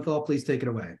 Judge Lowenthal. Please take it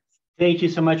away. Thank you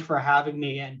so much for having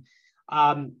me. And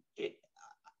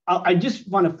I just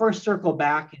want to first circle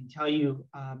back and tell you,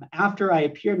 after I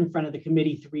appeared in front of the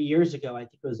committee 3 years ago, I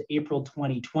think it was April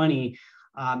 2020,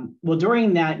 well,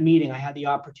 during that meeting, I had the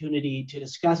opportunity to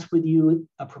discuss with you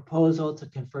a proposal to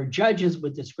confer judges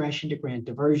with discretion to grant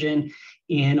diversion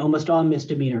in almost all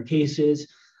misdemeanor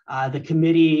cases. The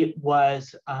committee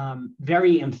was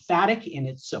very emphatic in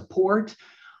its support.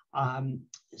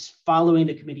 Following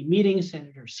the committee meeting,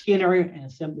 Senator Skinner and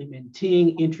Assemblyman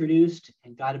Ting introduced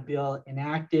and got a bill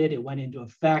enacted. It went into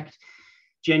effect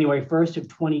January 1st of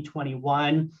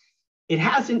 2021. It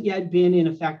hasn't yet been in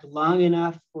effect long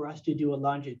enough for us to do a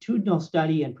longitudinal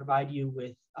study and provide you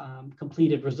with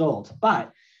completed results.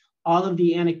 But all of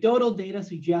the anecdotal data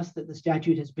suggests that the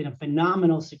statute has been a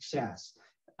phenomenal success.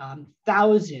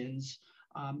 Thousands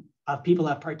of people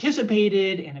have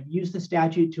participated and have used the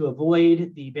statute to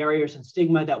avoid the barriers and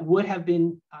stigma that would have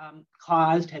been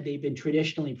caused had they been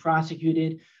traditionally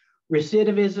prosecuted.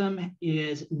 Recidivism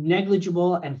is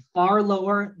negligible and far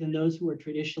lower than those who are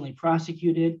traditionally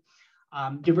prosecuted.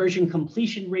 Diversion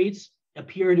completion rates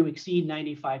appear to exceed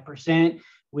 95%,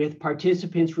 with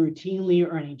participants routinely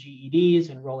earning GEDs,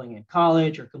 enrolling in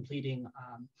college, or completing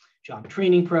job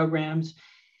training programs.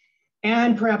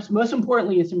 And perhaps most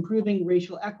importantly, it's improving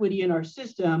racial equity in our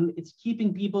system. It's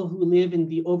keeping people who live in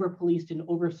the over-policed and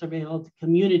over-surveilled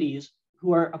communities,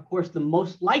 who are, of course, the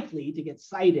most likely to get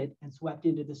cited and swept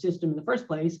into the system in the first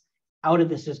place, out of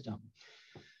the system.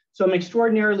 So I'm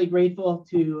extraordinarily grateful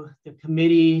to the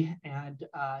committee and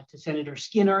to Senator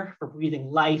Skinner for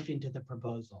breathing life into the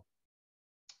proposal.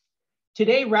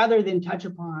 Today, rather than touch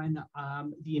upon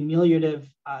the ameliorative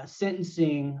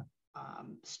sentencing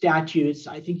statutes,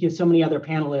 I think you have so many other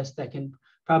panelists that can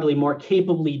probably more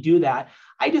capably do that.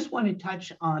 I just want to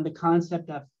touch on the concept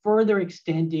of further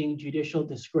extending judicial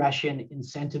discretion in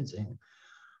sentencing,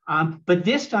 but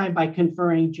this time by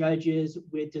conferring judges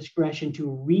with discretion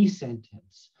to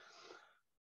resentence.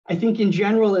 I think in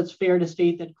general, it's fair to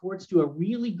state that courts do a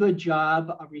really good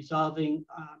job of resolving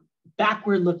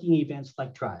backward-looking events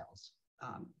like trials.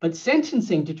 But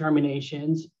sentencing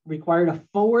determinations required a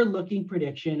forward-looking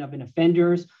prediction of an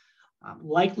offender's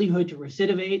likelihood to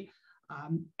recidivate,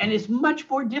 and it's much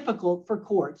more difficult for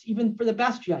courts, even for the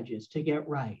best judges, to get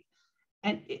right.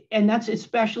 And that's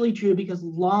especially true because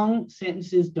long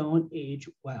sentences don't age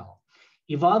well.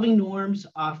 Evolving norms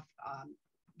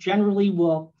generally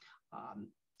will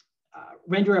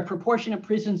render a proportionate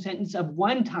prison sentence of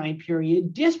one time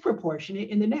period disproportionate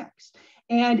in the next.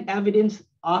 And evidence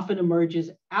often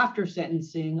emerges after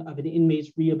sentencing of an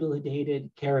inmate's rehabilitated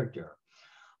character.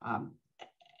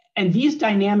 And these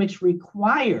dynamics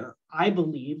require, I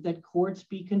believe, that courts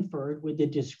be conferred with the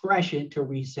discretion to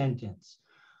resentence.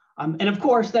 And of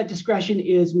course, that discretion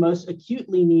is most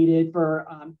acutely needed for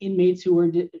inmates who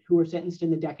were sentenced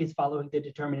in the decades following the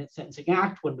Determinate Sentencing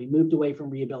Act, when we moved away from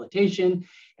rehabilitation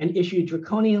and issued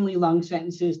draconianly long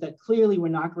sentences that clearly were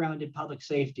not grounded in public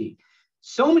safety.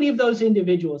 So many of those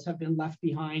individuals have been left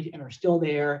behind and are still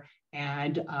there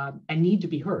and need to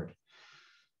be heard.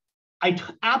 I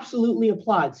absolutely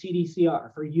applaud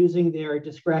CDCR for using their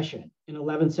discretion in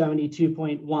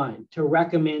 1172.1 to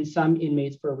recommend some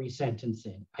inmates for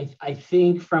resentencing. I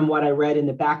think from what I read in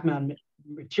the background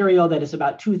material that it's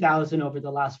about 2,000 over the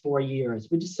last 4 years,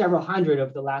 which is several hundred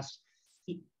over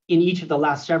in each of the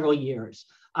last several years.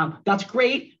 That's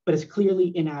great, but it's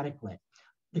clearly inadequate.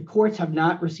 The courts have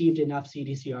not received enough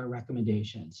CDCR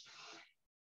recommendations.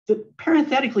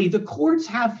 Parenthetically, the courts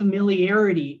have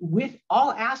familiarity with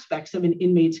all aspects of an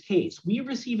inmate's case. We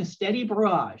receive a steady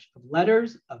barrage of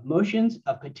letters, of motions,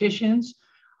 of petitions.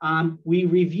 We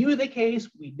review the case,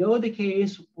 we know the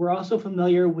case. We're also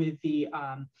familiar with the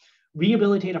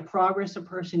rehabilitative progress a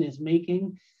person is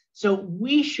making. So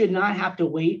we should not have to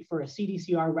wait for a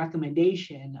CDCR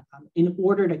recommendation in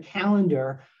order to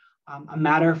calendar a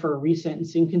matter for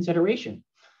resentencing consideration.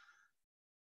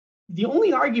 The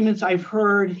only arguments I've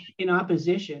heard in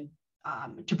opposition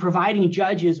to providing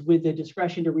judges with the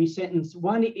discretion to resentence,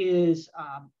 one is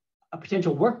a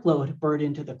potential workload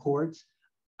burden to the courts.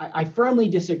 I firmly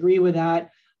disagree with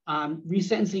that.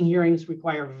 resentencing hearings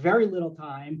require very little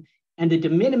time, and the de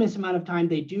minimis amount of time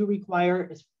they do require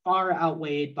is far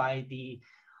outweighed by the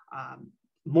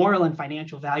moral and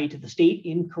financial value to the state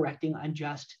in correcting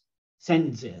unjust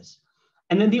sentences.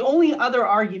 And then the only other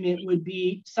argument would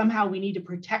be somehow we need to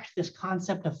protect this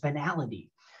concept of finality.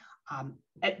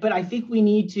 But I think we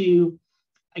need to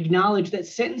acknowledge that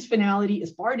sentence finality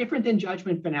is far different than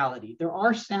judgment finality. There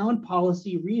are sound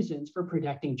policy reasons for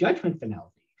protecting judgment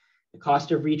finality. The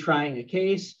cost of retrying a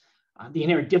case, the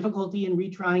inherent difficulty in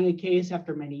retrying a case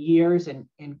after many years, and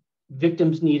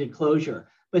victims needed closure.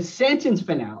 But sentence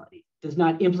finality does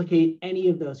not implicate any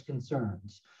of those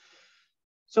concerns.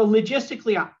 So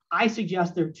logistically, I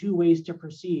suggest there are two ways to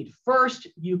proceed. First,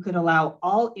 you could allow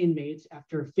all inmates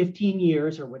after 15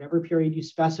 years or whatever period you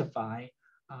specify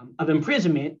of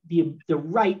imprisonment, the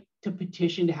right to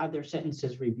petition to have their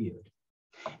sentences reviewed.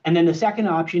 And then the second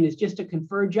option is just to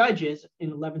confer judges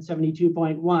in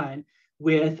 1172.1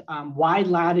 with wide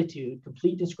latitude,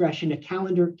 complete discretion to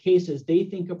calendar cases they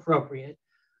think appropriate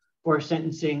for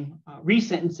sentencing,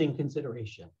 resentencing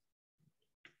consideration.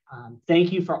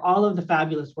 Thank you for all of the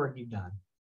fabulous work you've done.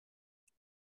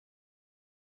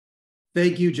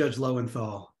 Thank you, Judge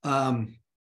Lowenthal.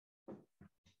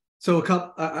 So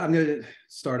I'm going to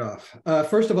start off.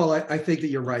 First of all, I think that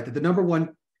you're right, that the number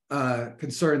one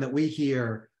concern that we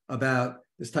hear about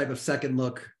this type of second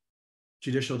look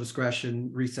judicial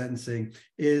discretion resentencing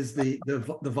is the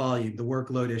volume, the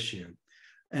workload issue.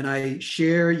 And I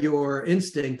share your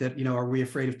instinct that, are we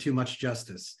afraid of too much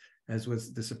justice, as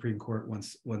was the Supreme Court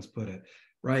once put it,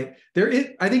 right?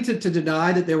 I think to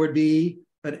deny that there would be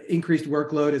an increased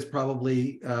workload is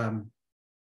probably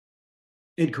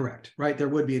incorrect, right? There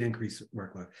would be an increased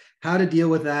workload. How to deal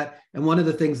with that, and one of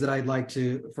the things that I'd like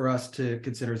for us to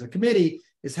consider as a committee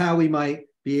is how we might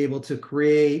be able to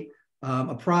create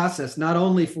a process not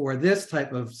only for this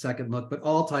type of second look, but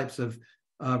all types of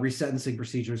resentencing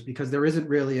procedures, because there isn't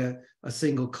really a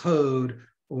single code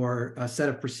or a set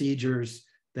of procedures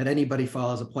that anybody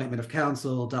follows, appointment of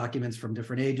counsel, documents from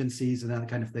different agencies, and that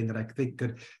kind of thing that I think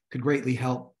could greatly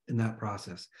help in that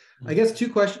process. I guess two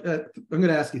questions. I'm going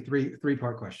to ask you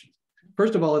three-part questions.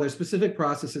 First of all, are there specific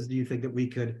processes do you think that we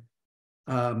could,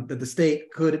 that the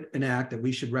state could enact, that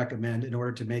we should recommend in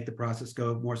order to make the process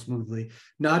go more smoothly,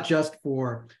 not just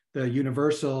for the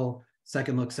universal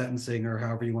second look sentencing or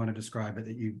however you want to describe it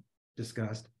that you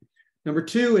discussed? Number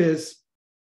two is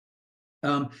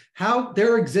how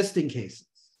there are existing cases.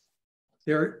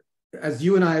 There, as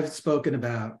you and I have spoken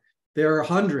about, there are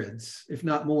hundreds, if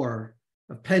not more,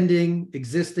 of pending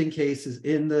existing cases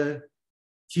in the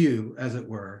queue, as it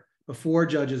were, before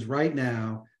judges right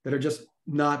now that are just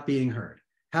not being heard.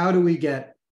 How do we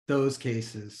get those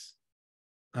cases?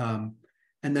 And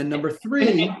then number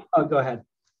three. Oh, go ahead.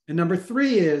 And number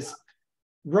three is,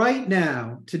 right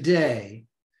now, today,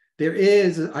 there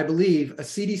is, I believe, a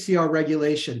CDCR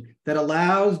regulation that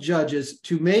allows judges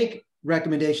to make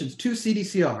recommendations to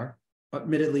CDCR,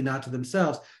 admittedly not to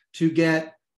themselves, to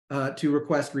get to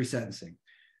request resentencing.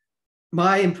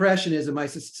 My impression is, and my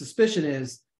suspicion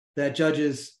is, that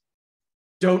judges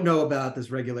don't know about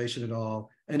this regulation at all,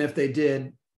 and if they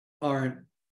did, aren't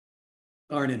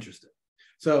interested.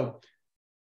 So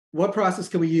what process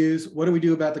can we use? What do we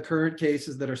do about the current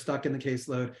cases that are stuck in the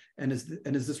caseload? And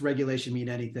does this regulation mean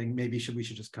anything? Maybe we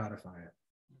should just codify it.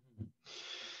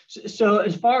 So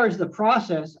as far as the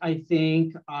process, I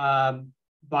think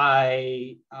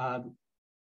by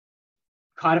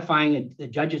codifying the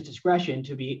judge's discretion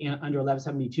to be under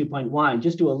 1172.1,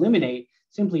 just to eliminate,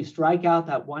 simply strike out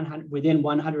that within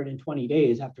 120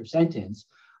 days after sentence,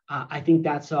 I think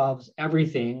that solves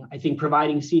everything. I think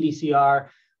providing CDCR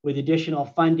with additional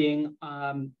funding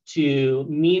to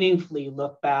meaningfully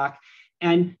look back,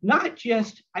 and not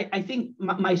just, I think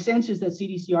my sense is that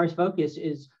CDCR's focus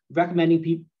is recommending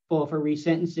people for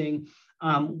resentencing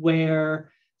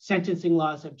where sentencing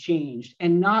laws have changed,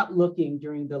 and not looking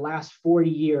during the last 40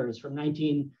 years from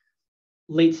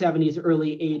late 70s,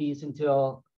 early 80s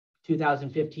until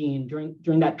 2015,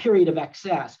 during that period of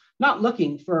excess, not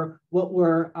looking for what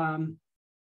were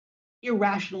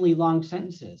irrationally long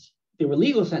sentences. They were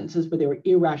legal sentences, but they were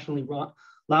irrationally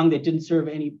long that didn't serve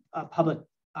any public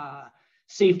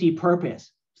safety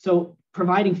purpose. So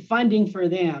providing funding for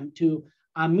them to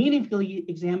meaningfully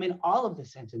examine all of the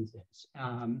sentences.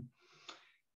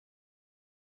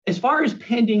 As far as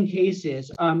pending cases,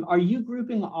 are you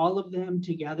grouping all of them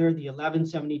together, the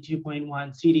 1172.1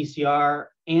 CDCR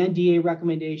and DA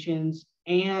recommendations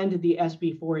and the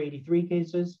SB 483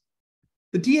 cases?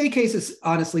 The DA cases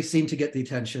honestly seem to get the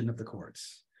attention of the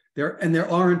courts. There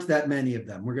aren't that many of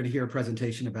them. We're going to hear a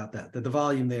presentation about that the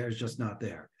volume there is just not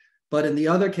there. But in the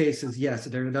other cases, yes,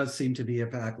 there does seem to be a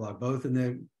backlog, both in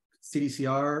the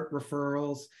CDCR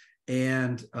referrals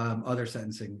and other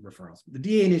sentencing referrals. The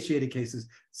DA initiated cases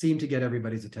seem to get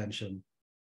everybody's attention.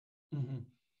 Mhm.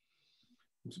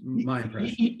 It's my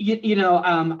impression.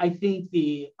 I think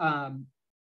the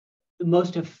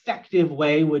most effective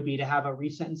way would be to have a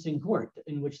resentencing court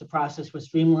in which the process was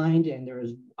streamlined, and there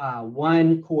is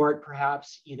one court,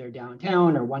 perhaps either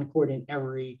downtown, or one court in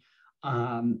every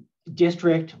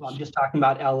district. Well, I'm just talking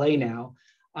about LA now,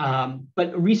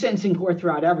 but a resentencing court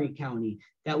throughout every county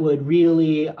that would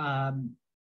really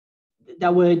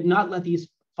that would not let these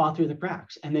fall through the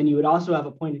cracks. And then you would also have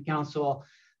appointed counsel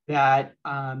that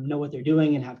know what they're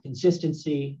doing and have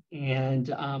consistency.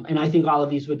 And I think all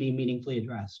of these would be meaningfully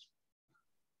addressed.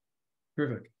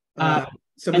 Perfect.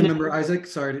 Assemblymember Isaac,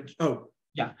 sorry to,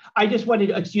 Yeah, I just wanted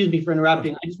to, excuse me for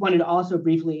interrupting. I just wanted to also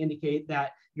briefly indicate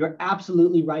that you're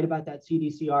absolutely right about that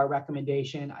CDCR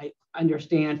recommendation. I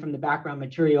understand from the background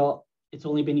material, it's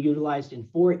only been utilized in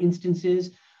 4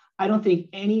 instances. I don't think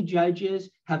any judges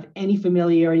have any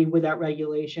familiarity with that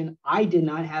regulation. I did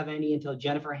not have any until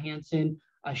Jennifer Hansen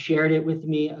shared it with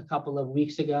me a couple of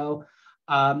weeks ago.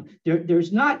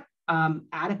 There's not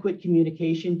adequate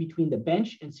communication between the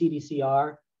bench and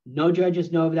CDCR. No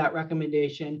judges know of that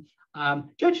recommendation.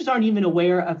 Judges aren't even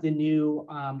aware of the new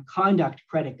conduct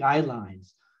credit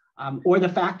guidelines, or the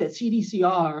fact that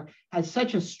CDCR has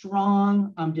such a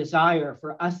strong desire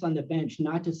for us on the bench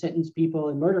not to sentence people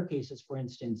in murder cases, for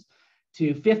instance,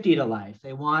 to 50 to life.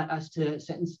 They want us to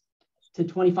sentence to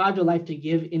 25 to life to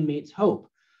give inmates hope.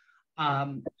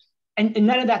 And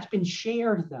none of that's been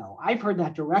shared, though. I've heard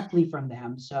that directly from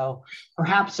them. So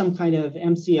perhaps some kind of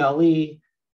MCLE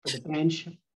for the bench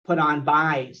put on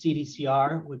by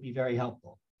CDCR would be very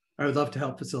helpful. I would love to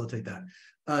help facilitate that.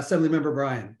 Assemblymember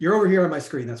Bryan, you're over here on my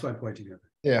screen. That's why I'm pointing you.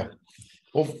 Yeah.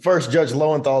 Well, first, Judge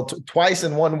Lowenthal, twice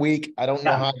in 1 week. I don't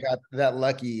know how I got that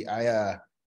lucky. I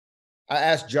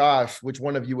asked Josh which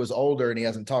one of you was older, and he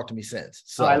hasn't talked to me since.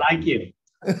 So I like you.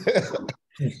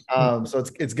 So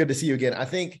it's good to see you again. I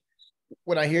think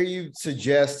when I hear you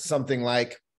suggest something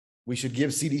like we should give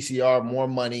CDCR more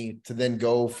money to then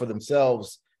go for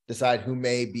themselves, decide who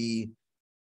may be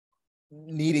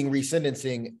needing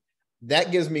resentencing,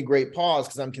 that gives me great pause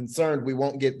because I'm concerned we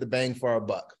won't get the bang for our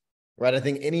buck, right? I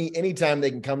think anytime they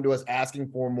can come to us asking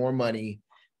for more money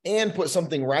and put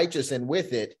something righteous in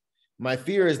with it, my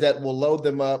fear is that we'll load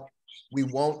them up. We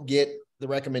won't get the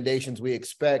recommendations we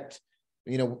expect.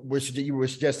 You know, you were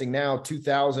suggesting now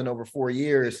 2,000 over 4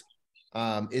 years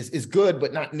is good,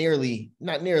 but not nearly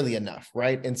enough,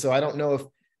 right? And so I don't know if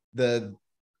the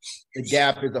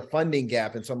gap is a funding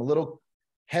gap, and so I'm a little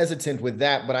hesitant with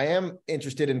that. But I am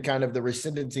interested in kind of the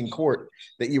resentencing court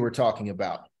that you were talking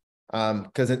about,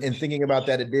 because in thinking about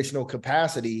that additional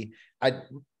capacity, I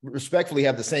respectfully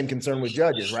have the same concern with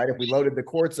judges, right? If we loaded the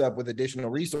courts up with additional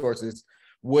resources,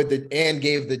 and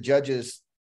gave the judges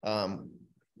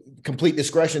complete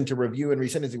discretion to review and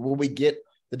resentencing, will we get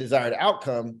the desired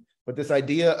outcome? But this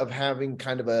idea of having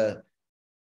kind of a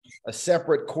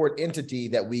separate court entity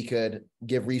that we could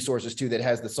give resources to that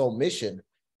has the sole mission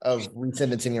of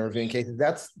resentencing and reviewing cases,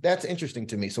 that's interesting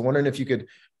to me. So wondering if you could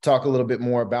talk a little bit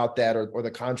more about that, or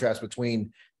the contrast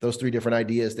between those 3 different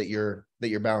ideas that you're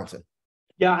balancing.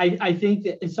 Yeah, I think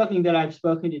that it's something that I've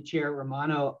spoken to Chair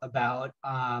Romano about.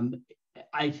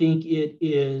 I think it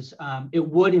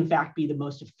would in fact be the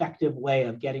most effective way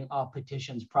of getting all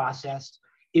petitions processed.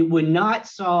 It would not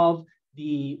solve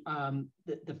the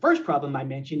first problem I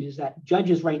mentioned, is that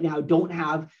judges right now don't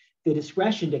have the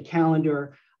discretion to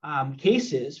calendar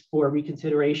cases for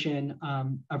reconsideration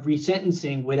of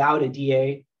resentencing without a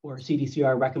DA or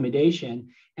CDCR recommendation.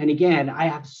 And again, I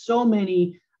have so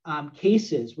many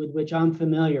cases with which I'm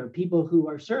familiar, people who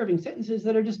are serving sentences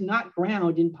that are just not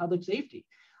grounded in public safety,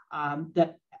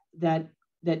 that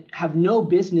have no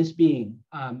business being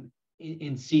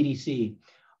in CDC.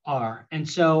 And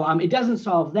so it doesn't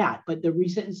solve that, but the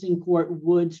resentencing court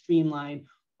would streamline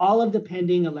all of the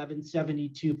pending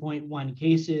 1172.1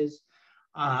 cases,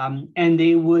 and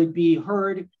they would be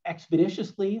heard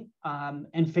expeditiously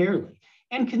and fairly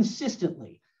and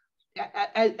consistently.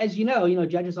 As you know,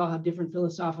 judges all have different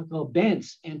philosophical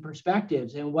bents and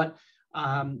perspectives, and what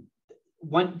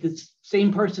the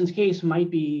same person's case might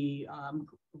be,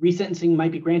 resentencing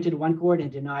might be granted in one court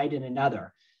and denied in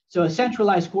another. So a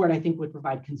centralized court, I think, would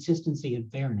provide consistency and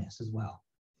fairness as well.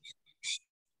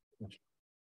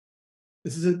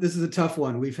 This is a tough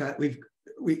one.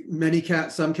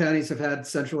 Some counties have had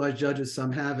centralized judges,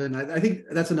 some haven't. I think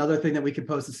that's another thing that we could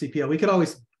pose to CPL. We could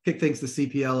always kick things to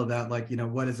CPL about, like,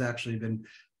 what has actually been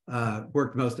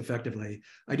worked most effectively.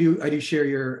 I do share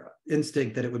your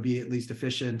instinct that it would be at least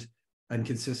efficient and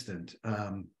consistent.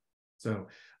 Do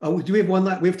we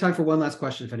have we have time for one last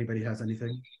question if anybody has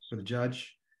anything for the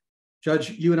judge?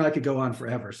 Judge, you and I could go on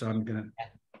forever, so I'm gonna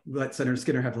let Senator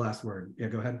Skinner have the last word. Yeah,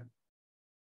 go ahead.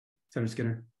 Senator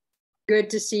Skinner. Good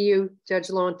to see you, Judge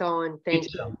Lowenthal, and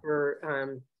thank you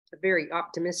for a very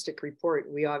optimistic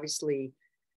report. We obviously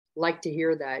like to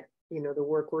hear that, you know, the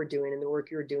work we're doing and the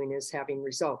work you're doing is having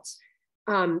results.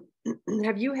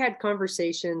 Have you had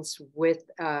conversations with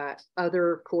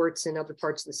other courts in other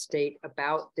parts of the state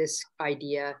about this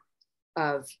idea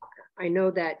of, I know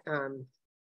that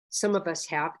some of us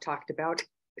have talked about,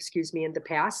 in the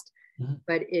past,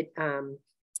 but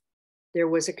there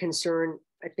was a concern,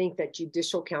 I think, that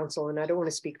Judicial Council, and I don't want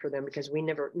to speak for them because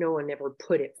no one ever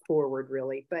put it forward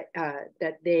really, but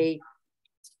that they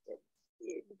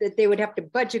would have to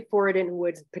budget for it and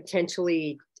would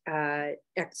potentially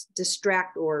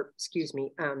distract or,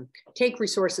 take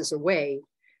resources away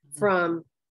from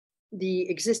the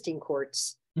existing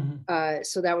courts.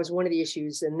 So that was one of the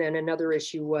issues. And then another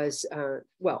issue was,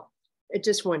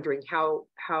 just wondering how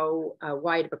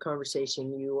wide of a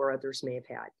conversation you or others may have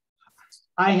had.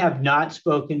 I have not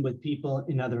spoken with people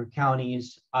in other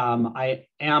counties. I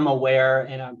am aware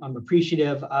and I'm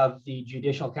appreciative of the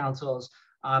Judicial Council's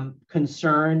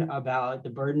concern about the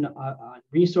burden on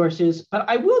resources. But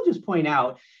I will just point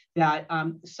out that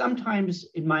sometimes,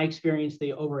 in my experience,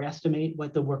 they overestimate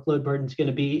what the workload burden is going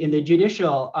to be. In the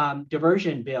judicial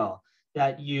diversion bill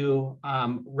that you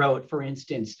wrote, for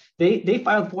instance, they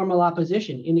filed formal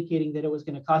opposition indicating that it was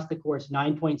going to cost the courts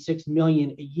 $9.6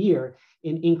 million a year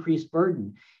in increased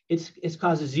burden. It's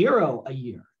caused $0 a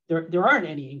year. There aren't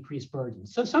any increased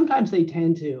burdens. So sometimes they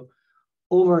tend to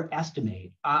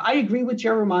overestimate. I agree with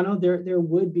Chair Romano. There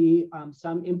would be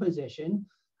some imposition,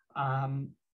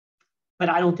 but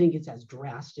I don't think it's as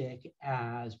drastic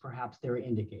as perhaps they're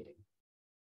indicating.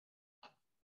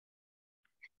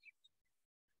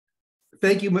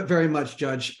 Thank you very much,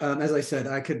 Judge. As I said,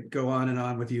 I could go on and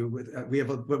on with you. We have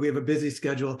a busy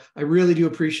schedule. I really do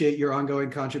appreciate your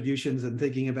ongoing contributions and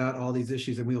thinking about all these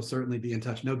issues, and we will certainly be in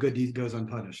touch. No good deed goes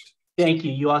unpunished. Thank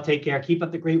you. You all take care. Keep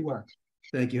up the great work.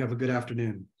 Thank you. Have a good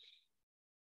afternoon.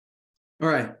 All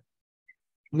right.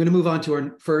 I'm going to move on to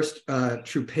our first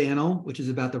true panel, which is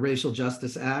about the Racial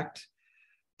Justice Act,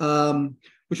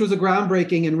 which was a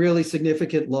groundbreaking and really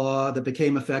significant law that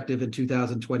became effective in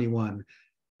 2021.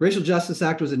 Racial Justice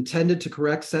Act was intended to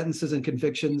correct sentences and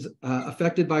convictions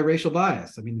affected by racial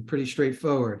bias. I mean, pretty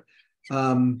straightforward.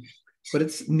 But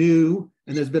it's new,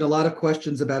 and there's been a lot of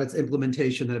questions about its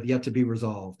implementation that have yet to be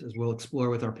resolved, as we'll explore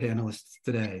with our panelists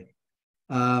today.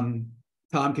 Tom,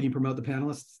 can you promote the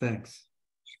panelists? Thanks.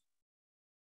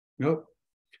 Nope.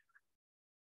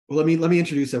 Well, let me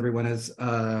introduce everyone as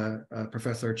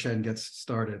Professor Chen gets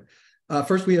started.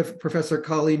 First, we have Professor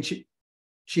Colleen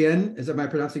Chien. Am I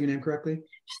pronouncing your name correctly?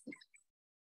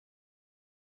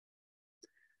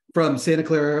 From Santa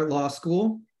Clara Law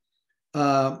School.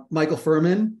 Michael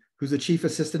Furman, who's the Chief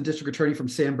Assistant District Attorney from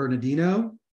San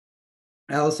Bernardino.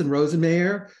 Allison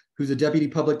Rosenmayer, who's a Deputy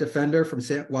Public Defender from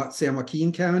San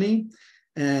Joaquin County.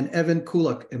 And Evan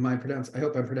Kulak, I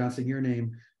hope I'm pronouncing your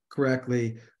name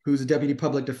correctly, who's a Deputy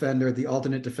Public Defender at the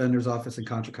Alternate Defender's Office in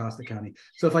Contra Costa County.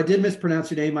 So if I did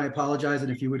mispronounce your name, I apologize,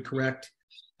 and if you would correct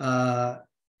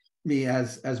me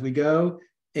as we go.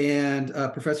 And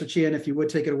Professor Chien, if you would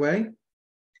take it away.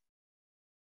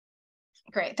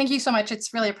 Great, thank you so much.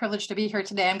 It's really a privilege to be here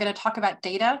today. I'm going to talk about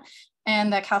data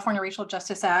and the California Racial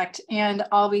Justice Act, and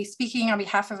I'll be speaking on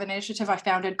behalf of an initiative I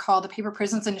founded called the Paper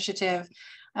Prisons Initiative.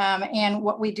 And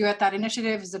what we do at that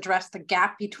initiative is address the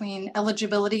gap between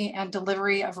eligibility and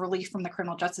delivery of relief from the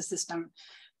criminal justice system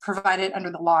provided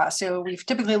under the law. So we've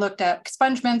typically looked at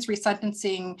expungements,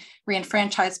 resentencing,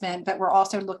 reenfranchisement, but we're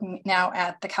also looking now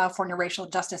at the California Racial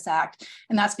Justice Act.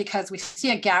 And that's because we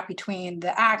see a gap between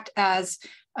the act as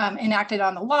enacted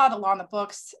on the law on the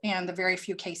books, and the very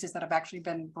few cases that have actually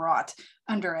been brought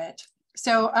under it.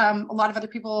 So a lot of other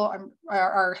people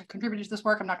have contributed to this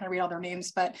work. I'm not going to read all their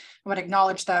names, but I want to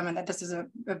acknowledge them and that this is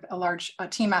a large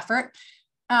team effort.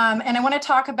 And I want to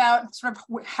talk about sort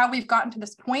of how we've gotten to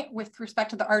this point with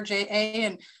respect to the RJA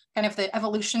and kind of the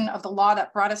evolution of the law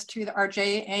that brought us to the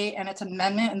RJA and its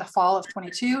amendment in the fall of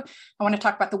 22. I want to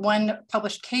talk about the one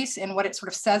published case and what it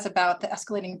sort of says about the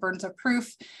escalating burdens of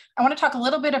proof. I want to talk a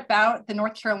little bit about the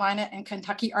North Carolina and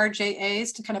Kentucky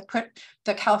RJAs to kind of put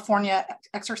the California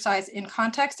exercise in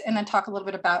context, and then talk a little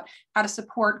bit about how to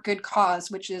support good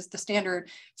cause, which is the standard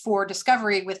for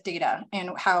discovery with data,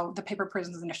 and how the Paper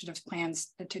Prisons Initiative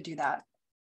plans to do that.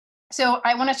 So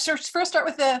I want to first start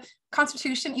with the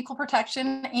Constitution, equal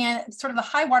protection, and sort of the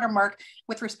high water mark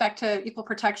with respect to equal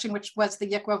protection, which was the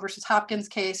Yickwell versus Hopkins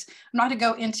case. I'm not going to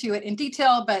go into it in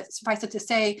detail, but suffice it to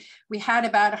say, we had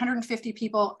about 150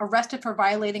 people arrested for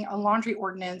violating a laundry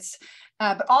ordinance,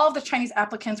 but all of the Chinese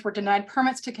applicants were denied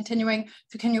permits to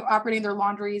continue operating their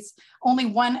laundries. Only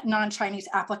one non-Chinese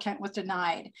applicant was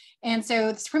denied. And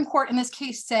so the Supreme Court in this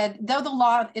case said, though the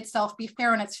law itself be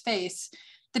fair in its face,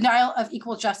 denial of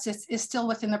equal justice is still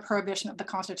within the prohibition of the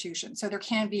Constitution. So there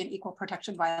can be an equal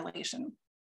protection violation.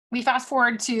 We fast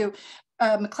forward to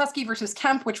McCluskey versus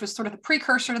Kemp, which was sort of the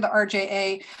precursor to the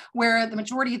RJA, where the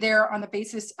majority there on the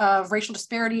basis of racial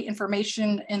disparity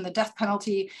information in the death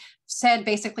penalty said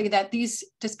basically that these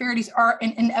disparities are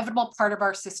an inevitable part of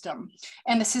our system.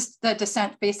 And the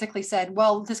dissent basically said,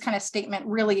 well, this kind of statement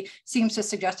really seems to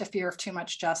suggest a fear of too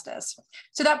much justice.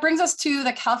 So that brings us to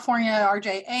the California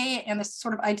RJA and this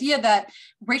sort of idea that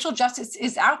racial justice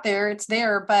is out there, it's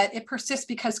there, but it persists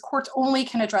because courts only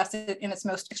can address it in its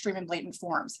most extreme and blatant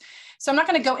forms. So I'm not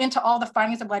going to go into all the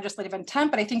findings of legislative intent,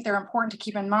 but I think they're important to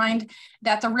keep in mind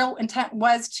that the real intent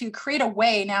was to create a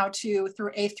way now to,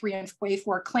 through A3 and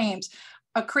A4 claims,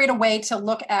 create a way to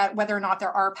look at whether or not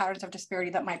there are patterns of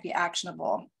disparity that might be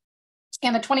actionable.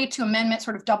 And the 22 Amendment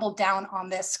sort of doubled down on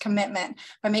this commitment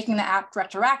by making the act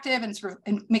retroactive and sort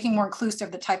of making more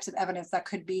inclusive the types of evidence that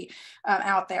could be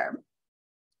out there.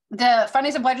 The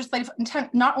findings of legislative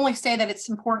intent not only say that it's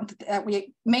important that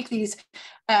we make these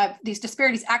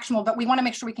disparities actionable, but we want to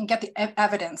make sure we can get the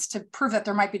evidence to prove that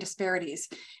there might be disparities.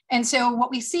 And so what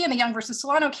we see in the Young versus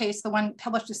Solano case, the one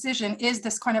published decision, is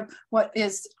this kind of what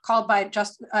is called by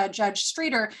Judge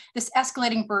Streeter, this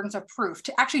escalating burdens of proof.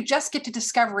 To actually just get to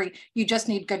discovery, you just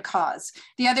need good cause.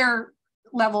 The other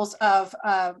levels of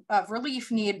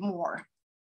relief need more.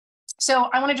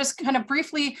 So I want to just kind of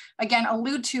briefly, again,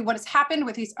 allude to what has happened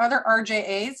with these other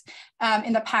RJAs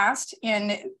in the past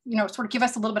and, sort of give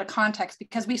us a little bit of context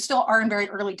because we still are in very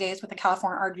early days with the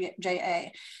California RJA.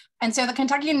 And so the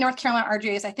Kentucky and North Carolina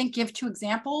RJAs, I think, give two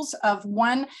examples of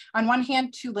one, on one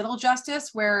hand, too little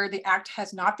justice, where the act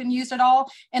has not been used at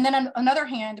all. And then on another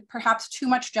hand, perhaps too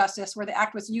much justice, where the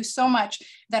act was used so much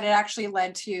that it actually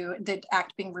led to the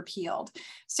act being repealed.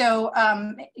 So,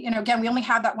 again, we only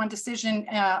have that one decision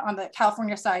on the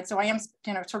California side. So I am,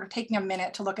 sort of taking a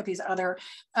minute to look at these other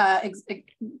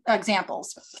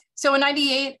examples. So in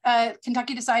 '98,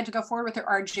 Kentucky decided to go forward with their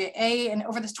RJA, and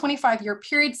over this 25-year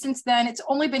period since then, it's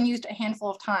only been used a handful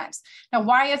of times. Now,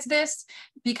 why is this?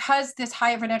 Because this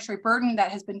high evidentiary burden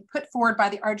that has been put forward by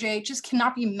the RJA just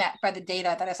cannot be met by the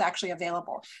data that is actually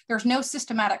available. There's no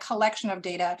systematic collection of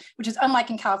data, which is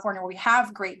unlike in California where we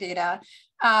have great data.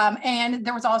 And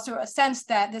there was also a sense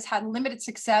that this had limited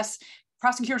success.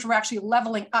 Prosecutors were actually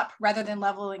leveling up rather than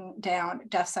leveling down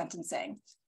death sentencing.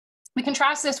 We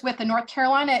contrast this with the North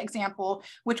Carolina example,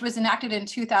 which was enacted in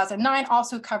 2009,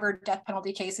 also covered death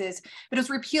penalty cases, but it was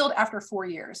repealed after 4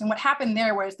 years. And what happened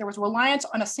there was reliance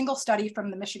on a single study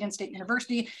from the Michigan State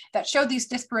University that showed these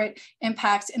disparate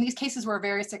impacts, and these cases were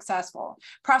very successful.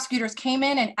 Prosecutors came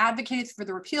in and advocated for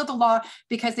the repeal of the law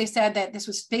because they said that this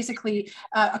was basically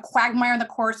a quagmire in the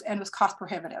courts and was cost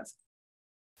prohibitive.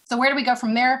 So where do we go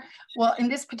from there? Well, in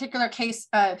this particular case,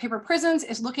 Paper Prisons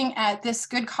is looking at this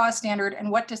good cause standard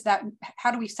and how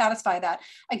do we satisfy that?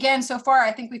 Again, so far,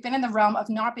 I think we've been in the realm of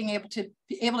not being able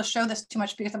to show this too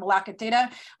much because of a lack of data.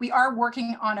 We are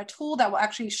working on a tool that will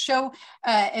actually show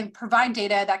and provide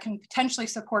data that can potentially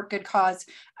support good cause.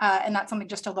 And that's something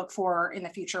just to look for in the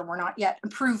future. We're not yet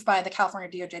approved by the California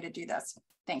DOJ to do this.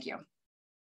 Thank you.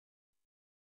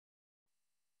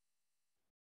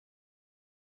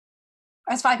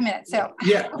 That's 5 minutes. So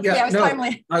yeah, I was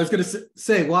timely. I was going to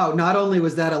say, wow, not only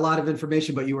was that a lot of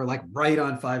information, but you were like right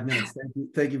on 5 minutes.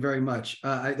 Thank you very much.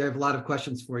 I have a lot of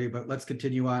questions for you, but let's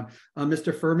continue on.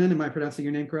 Mr. Furman, am I pronouncing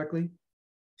your name correctly?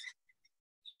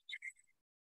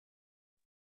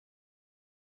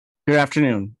 Good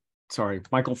afternoon. Sorry,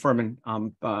 Michael Furman.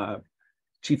 I'm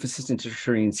Chief Assistant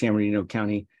Attorney in San Bernardino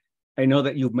County. I know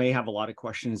that you may have a lot of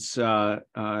questions, Chair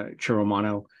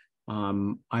Romano.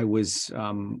 I was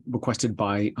requested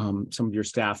by some of your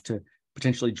staff to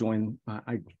potentially join.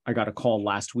 I got a call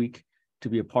last week to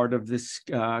be a part of this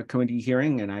committee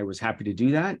hearing, and I was happy to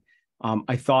do that.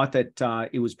 I thought that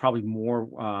it was probably more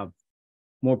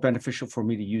beneficial for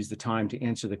me to use the time to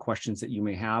answer the questions that you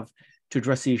may have, to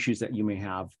address the issues that you may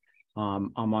have.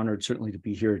 I'm honored certainly to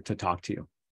be here to talk to you.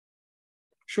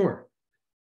 Sure.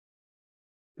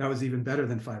 That was even better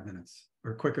than 5 minutes,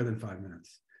 or quicker than 5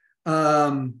 minutes.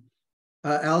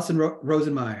 Allison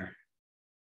Rosenmeyer.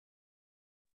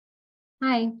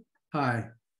 Hi. Hi.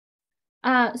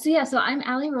 So I'm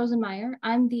Allie Rosenmeyer.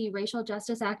 I'm the Racial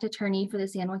Justice Act attorney for the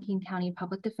San Joaquin County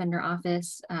Public Defender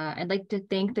Office. I'd like to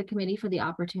thank the committee for the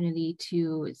opportunity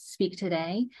to speak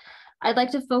today. I'd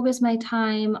like to focus my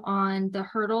time on the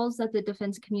hurdles that the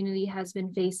defense community has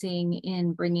been facing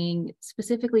in bringing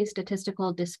specifically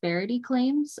statistical disparity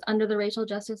claims under the Racial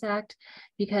Justice Act,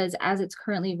 because as it's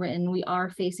currently written, we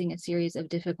are facing a series of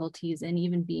difficulties in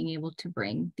even being able to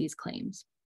bring these claims.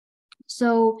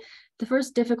 So the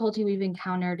first difficulty we've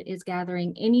encountered is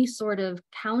gathering any sort of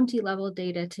county level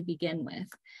data to begin with.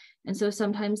 And so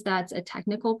sometimes that's a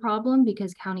technical problem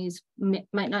because counties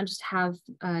might not just have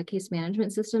case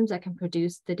management systems that can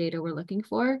produce the data we're looking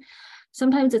for.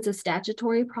 Sometimes it's a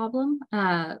statutory problem.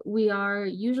 We are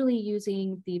usually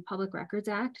using the Public Records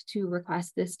Act to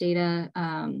request this data,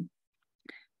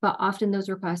 but often those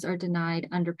requests are denied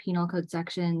under Penal Code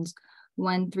sections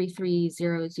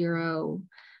 13300,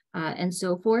 and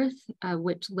so forth,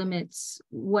 which limits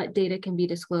what data can be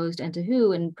disclosed and to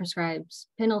who, and prescribes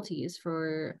penalties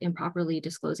for improperly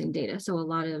disclosing data. So a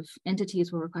lot of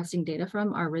entities we're requesting data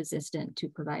from are resistant to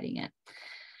providing it.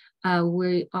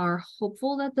 We are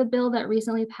hopeful that the bill that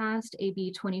recently passed,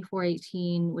 AB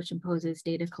 2418, which imposes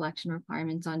data collection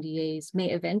requirements on DAs,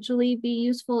 may eventually be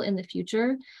useful in the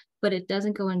future, but it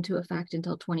doesn't go into effect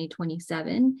until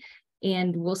 2027.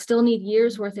 And we'll still need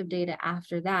years worth of data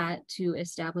after that to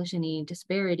establish any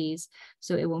disparities.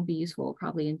 So it won't be useful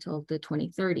probably until the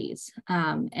 2030s.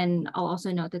 And I'll also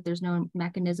note that there's no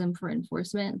mechanism for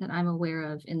enforcement that I'm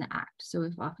aware of in the Act. So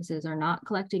if offices are not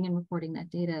collecting and reporting that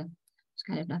data, there's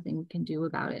kind of nothing we can do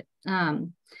about it.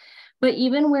 But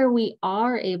even where we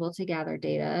are able to gather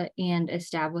data and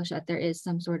establish that there is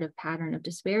some sort of pattern of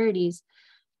disparities,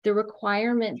 the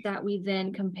requirement that we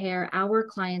then compare our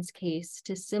client's case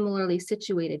to similarly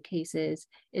situated cases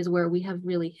is where we have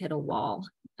really hit a wall.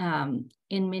 In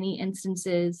many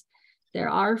instances, there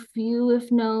are few,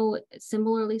 if no,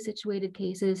 similarly situated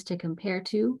cases to compare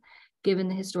to, given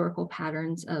the historical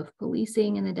patterns of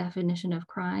policing and the definition of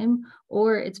crime,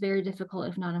 or it's very difficult,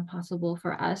 if not impossible,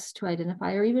 for us to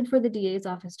identify, or even for the DA's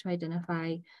office to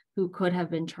identify who could have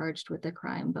been charged with the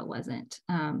crime but wasn't.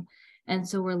 And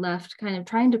so we're left kind of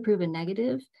trying to prove a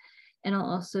negative. And I'll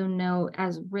also note,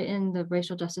 as written, the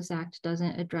Racial Justice Act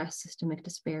doesn't address systemic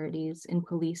disparities in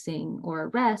policing or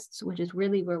arrests, which is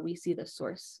really where we see the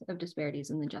source of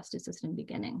disparities in the justice system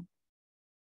beginning.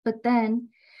 But then,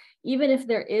 even if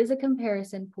there is a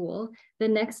comparison pool, the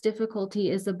next difficulty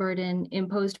is the burden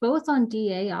imposed both on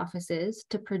DA offices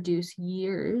to produce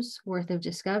years worth of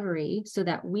discovery so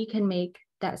that we can make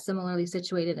that similarly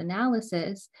situated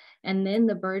analysis, and then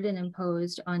the burden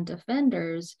imposed on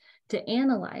defenders to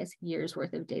analyze years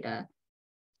worth of data.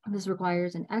 This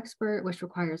requires an expert, which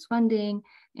requires funding,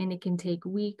 and it can take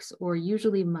weeks or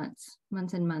usually months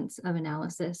and months of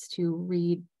analysis to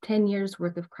read 10 years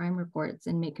worth of crime reports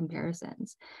and make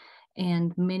comparisons.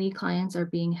 And many clients are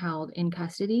being held in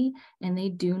custody, and they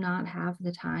do not have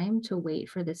the time to wait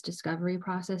for this discovery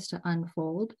process to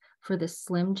unfold for the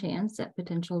slim chance at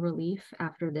potential relief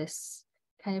after this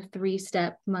kind of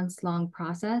 3-step, months-long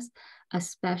process,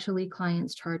 especially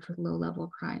clients charged with low-level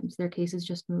crimes. Their cases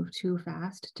just move too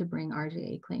fast to bring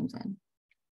RJA claims in.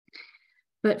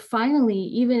 But finally,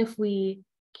 even if we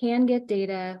can get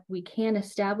data, we can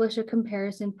establish a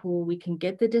comparison pool, we can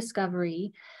get the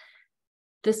discovery,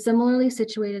 the similarly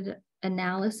situated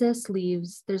analysis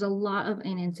there's a lot of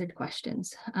unanswered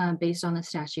questions based on the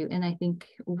statute. And I think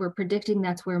we're predicting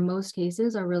that's where most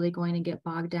cases are really going to get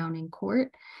bogged down in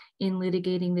court in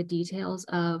litigating the details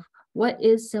of what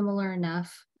is similar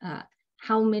enough,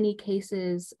 how many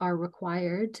cases are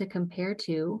required to compare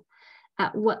to,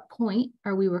 at what point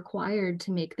are we required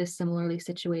to make this similarly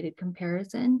situated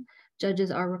comparison. Judges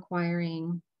are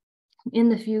requiring, in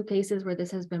the few cases where this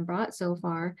has been brought so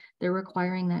far, they're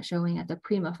requiring that showing at the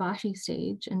prima facie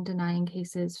stage and denying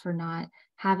cases for not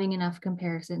having enough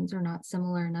comparisons or not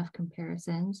similar enough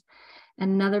comparisons. And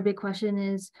another big question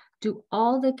is, do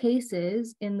all the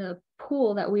cases in the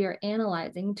pool that we are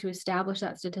analyzing to establish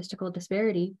that statistical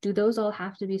disparity, do those all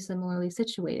have to be similarly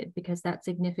situated? Because that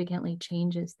significantly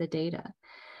changes the data.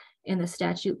 And the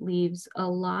statute leaves a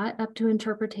lot up to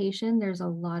interpretation. There's a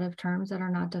lot of terms that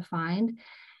are not defined.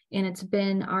 And it's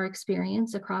been our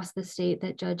experience across the state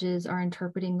that judges are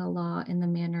interpreting the law in the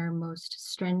manner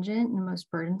most stringent and most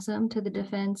burdensome to the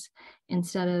defense,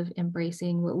 instead of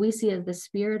embracing what we see as the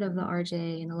spirit of the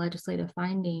RJ and the legislative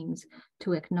findings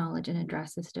to acknowledge and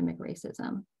address systemic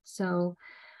racism. So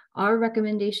Our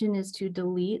recommendation is to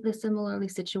delete the similarly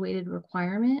situated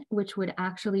requirement, which would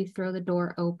actually throw the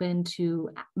door open to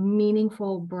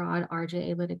meaningful, broad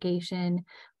RJA litigation,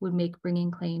 would make bringing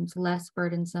claims less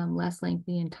burdensome, less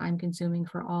lengthy, and time-consuming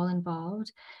for all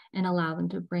involved, and allow them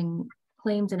to bring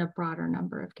claims in a broader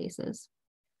number of cases.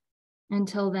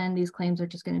 Until then, these claims are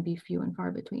just going to be few and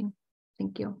far between.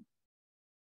 Thank you.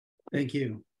 Thank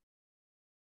you.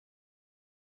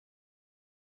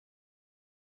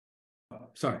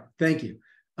 Sorry, thank you.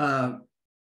 Mr.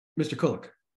 Kulik.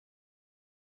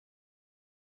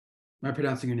 Am I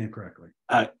pronouncing your name correctly?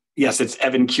 Yes, it's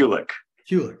Evan Kulik.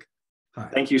 Kulik. Hi.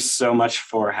 Thank you so much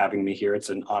for having me here. It's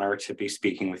an honor to be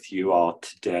speaking with you all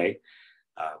today.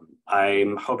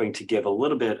 I'm hoping to give a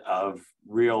little bit of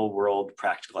real world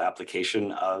practical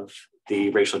application of the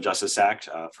Racial Justice Act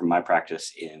from my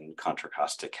practice in Contra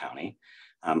Costa County.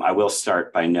 I will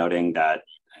start by noting that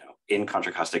in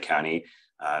Contra Costa County,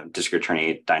 District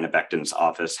Attorney Dinah Becton's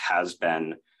office has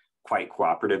been quite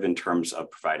cooperative in terms of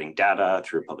providing data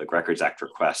through Public Records Act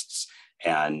requests.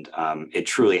 And it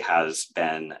truly has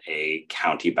been a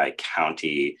county by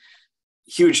county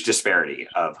huge disparity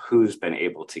of who's been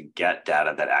able to get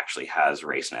data that actually has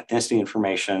race and ethnicity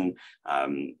information,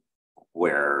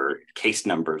 where case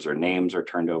numbers or names are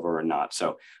turned over or not.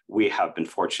 So we have been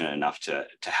fortunate enough to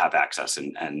have access,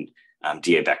 and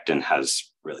DA Becton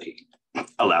has really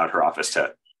allowed her office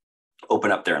to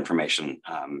open up their information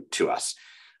to us.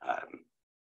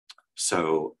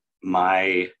 So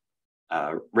my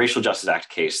Racial Justice Act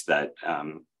case that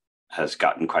has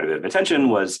gotten quite a bit of attention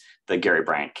was the Gary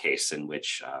Bryant case, in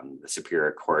which the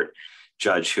Superior Court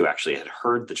judge who actually had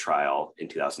heard the trial in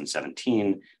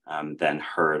 2017 then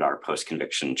heard our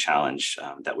post-conviction challenge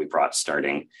that we brought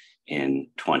starting in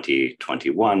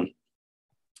 2021.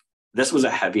 This was a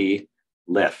heavy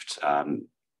lift.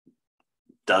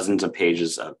 Dozens of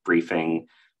pages of briefing,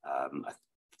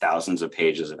 thousands of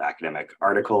pages of academic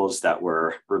articles that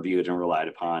were reviewed and relied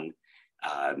upon.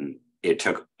 It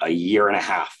took a year and a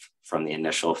half from the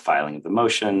initial filing of the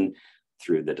motion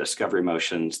through the discovery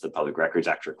motions, the Public Records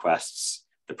Act requests,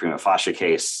 the prima facie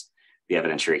case, the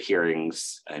evidentiary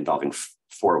hearings involving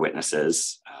 4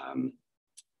 witnesses.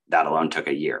 That alone took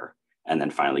a year, and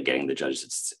then finally getting the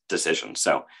judge's decision.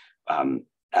 So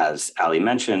as Ali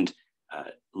mentioned,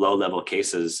 low-level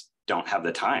cases don't have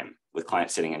the time with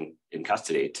clients sitting in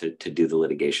custody to do the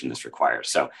litigation this requires.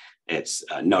 So it's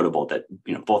notable that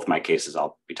both my cases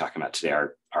I'll be talking about today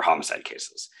are homicide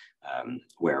cases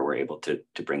where we're able to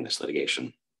bring this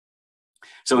litigation.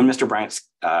 So in Mr. Bryant's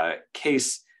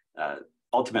case,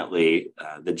 ultimately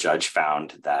the judge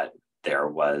found that there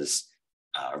was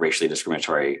racially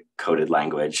discriminatory coded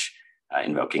language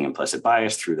invoking implicit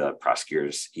bias through the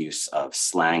prosecutor's use of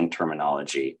slang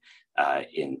terminology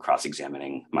in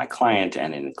cross-examining my client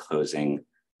and in closing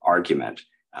argument.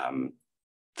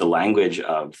 The language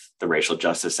of the Racial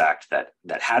Justice Act that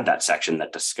had that section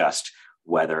that discussed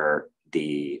whether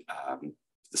the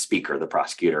speaker, the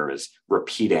prosecutor, is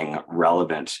repeating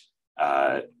relevant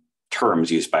terms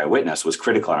used by a witness was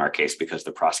critical in our case, because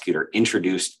the prosecutor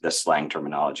introduced the slang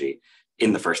terminology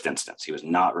in the first instance. He was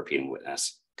not repeating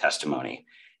witness testimony.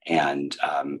 And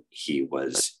he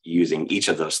was using each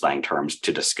of those slang terms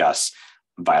to discuss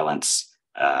violence,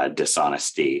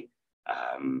 dishonesty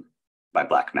by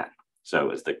Black men. So it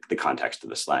was the context of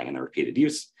the slang and the repeated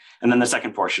use. And then the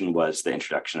second portion was the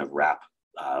introduction of rap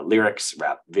lyrics,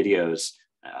 rap videos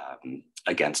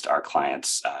against our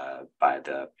clients by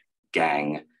the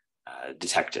gang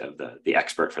detective, the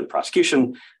expert for the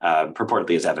prosecution,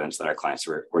 purportedly as evidence that our clients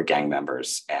were gang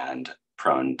members and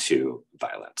prone to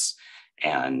violence.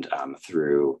 And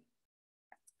through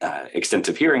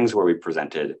extensive hearings where we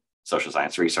presented social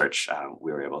science research,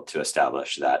 we were able to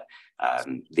establish that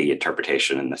the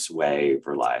interpretation in this way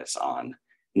relies on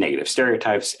negative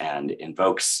stereotypes and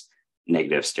invokes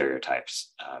negative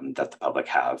stereotypes that the public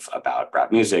have about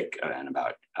rap music and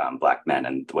about Black men,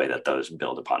 and the way that those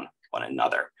build upon one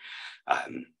another.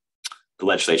 The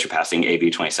legislature passing AB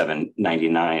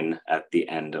 2799 at the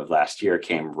end of last year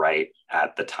came right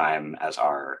at the time as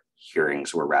our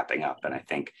hearings were wrapping up. And I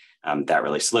think that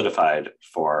really solidified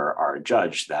for our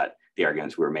judge that the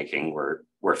arguments we were making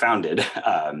were founded.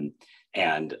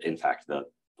 And in fact, the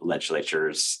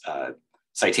legislature's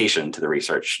citation to the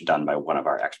research done by one of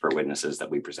our expert witnesses that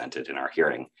we presented in our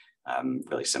hearing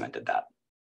really cemented that.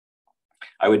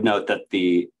 I would note that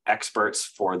the experts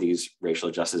for these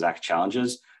Racial Justice Act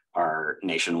challenges are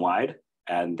nationwide,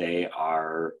 and they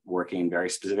are working in very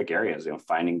specific areas.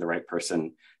 Finding the right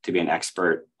person to be an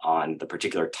expert on the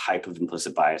particular type of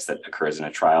implicit bias that occurs in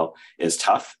a trial is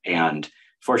tough. And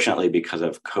fortunately, because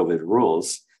of COVID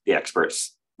rules, the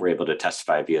experts were able to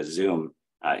testify via Zoom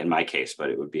in my case, but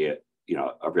it would be a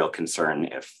real concern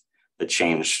if the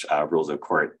changed rules of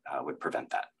court would prevent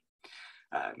that.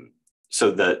 So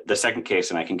the second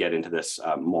case, and I can get into this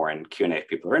more in Q&A if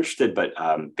people are interested, but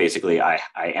basically I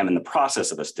am in the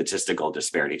process of a statistical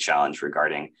disparity challenge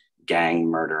regarding gang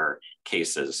murder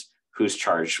cases, who's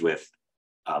charged with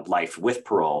life with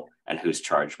parole and who's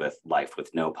charged with life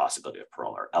with no possibility of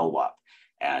parole, or LWOP.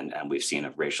 And we've seen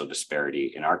a racial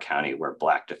disparity in our county where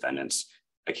Black defendants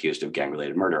accused of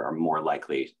gang-related murder are more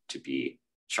likely to be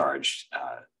charged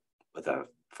with a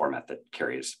format that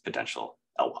carries potential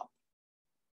LWOP.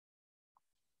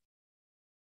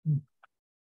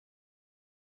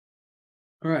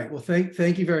 All right, well,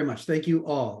 thank you very much. Thank you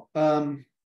all.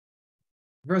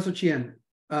 Professor Chien,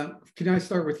 can I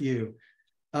start with you?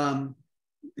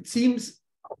 It seems,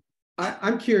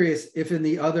 I'm curious if in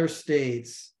the other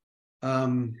states,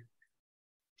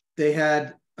 they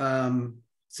had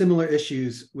similar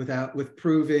issues with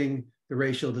proving the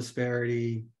racial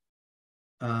disparity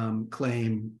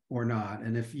claim or not,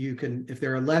 and if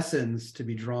there are lessons to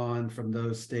be drawn from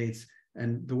those states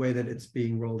and the way that it's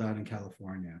being rolled out in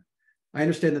California. I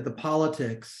understand that the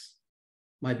politics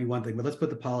might be one thing, but let's put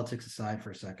the politics aside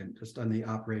for a second, just on the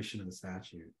operation of the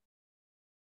statute.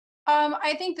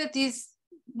 I think that these,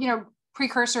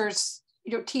 precursors,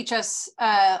 teach us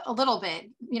a little bit,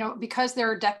 because there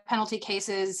are death penalty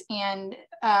cases and,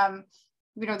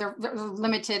 they're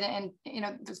limited and,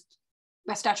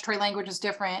 the statutory language is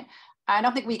different. I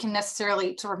don't think we can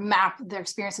necessarily sort of map their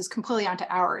experiences completely onto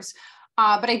ours.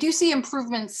 But I do see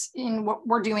improvements in what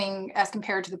we're doing as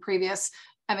compared to the previous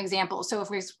examples. So if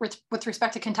with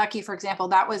respect to Kentucky, for example,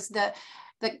 that was the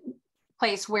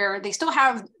place where they still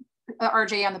have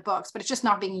RJ on the books, but it's just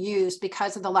not being used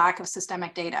because of the lack of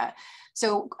systemic data.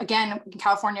 So again, in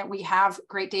California, we have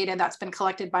great data that's been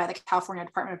collected by the California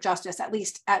Department of Justice, at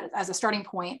least as a starting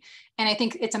point. And I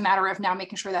think it's a matter of now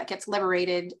making sure that gets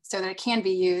liberated so that it can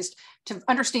be used to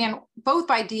understand both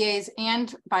by DAs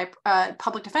and by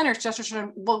public defenders, just to sort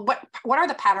of, well, what are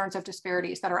the patterns of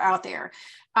disparities that are out there?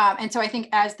 And so I think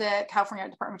as the California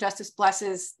Department of Justice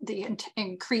blesses the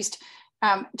increased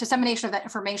dissemination of that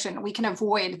information, we can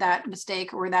avoid that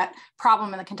mistake or that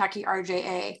problem in the Kentucky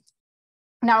RJA.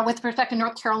 Now, with respect to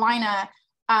North Carolina,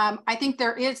 I think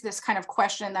there is this kind of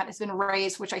question that has been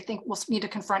raised, which I think we'll need to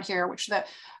confront here, which the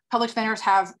public defenders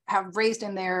have raised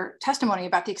in their testimony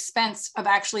about the expense of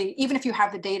actually, even if you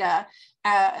have the data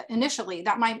initially,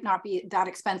 that might not be that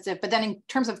expensive. But then in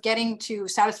terms of getting to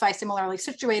satisfy similarly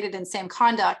situated and same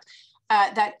conduct,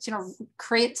 that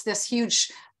creates this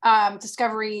huge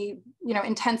discovery,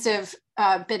 intensive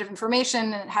bit of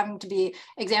information and having to be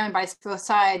examined by both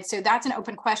sides. So that's an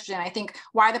open question. I think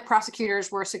why the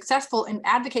prosecutors were successful in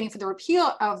advocating for the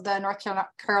repeal of the North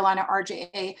Carolina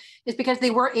RJA is because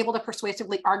they were able to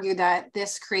persuasively argue that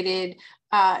this created,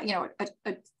 a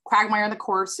quagmire in the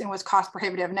courts and was cost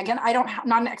prohibitive. And again, I'm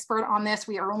not an expert on this.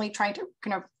 We are only trying to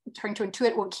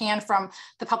intuit what we can from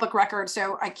the public record.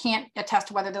 So I can't attest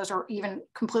to whether those are even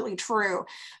completely true,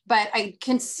 but I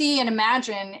can see and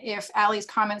imagine if Allie's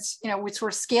comments, would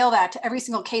sort of scale that to every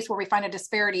single case where we find a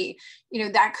disparity,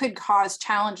 that could cause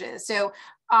challenges. So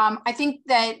I think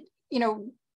that,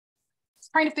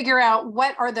 trying to figure out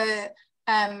what are the,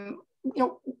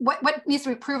 what needs to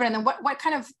be proven, and then what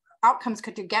kind of outcomes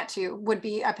could you get to would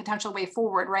be a potential way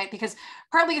forward, right? Because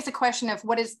partly it's a question of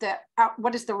what is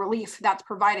the relief that's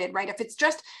provided, right? If it's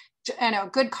just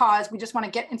good cause, we just want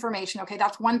to get information, okay,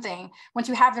 that's one thing. Once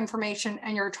you have information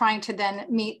and you're trying to then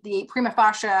meet the prima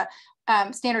facie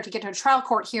standard to get to a trial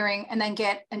court hearing and then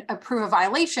approve a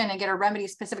violation and get a remedy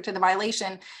specific to the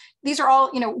violation, these are all,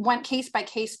 one case by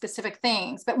case specific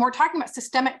things. But when we're talking about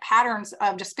systemic patterns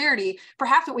of disparity,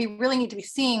 perhaps what we really need to be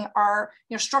seeing are,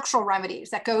 structural remedies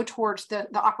that go towards the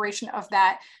operation of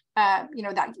that,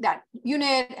 that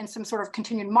unit and some sort of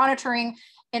continued monitoring,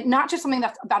 and not just something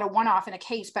that's about a one-off in a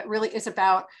case, but really is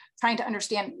about trying to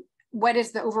understand what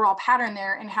is the overall pattern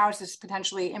there and how is this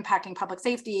potentially impacting public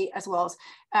safety, as well as,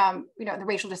 the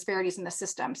racial disparities in the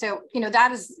system. So,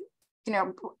 that is,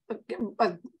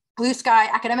 a blue sky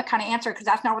academic kind of answer, because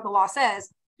that's not what the law says.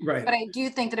 Right. But I do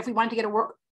think that if we wanted to get to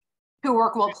a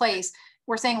workable place,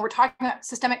 we're saying we're talking about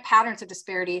systemic patterns of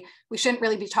disparity. We shouldn't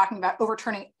really be talking about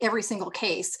overturning every single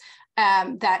case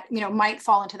that might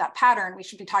fall into that pattern. We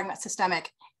should be talking about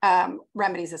systemic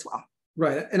remedies as well.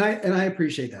 Right, and I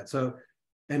appreciate that. So,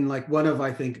 and like one of,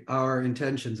 I think, our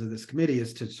intentions of this committee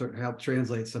is to sort of help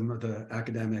translate some of the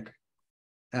academic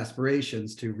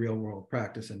aspirations to real world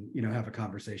practice and have a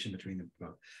conversation between them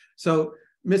both. So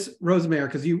Ms. Rosemeyer,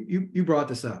 because you brought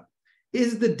this up,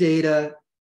 is the data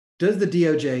does the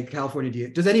DOJ, California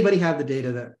DOJ, does anybody have the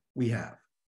data that we have,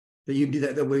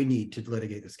 that we need to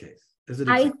litigate this case?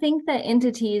 I think that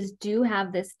entities do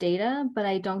have this data, but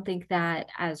I don't think that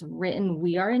as written,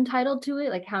 we are entitled to it,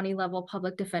 like county level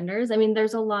public defenders. I mean,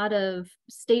 there's a lot of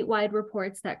statewide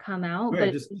reports that come out, but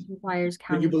it requires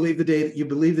county. But you believe the data, and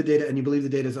you believe the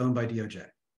data is owned by DOJ.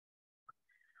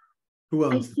 Who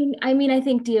owns it? I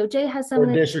think DOJ has some Or of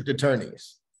the district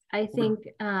attorneys. I think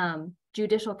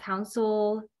Judicial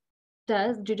Council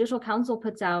does. Judicial Council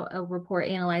puts out a report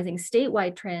analyzing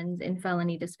statewide trends in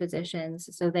felony dispositions.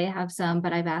 So they have some,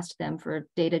 but I've asked them for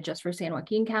data just for San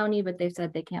Joaquin County, but they've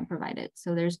said they can't provide it.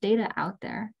 So there's data out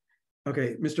there.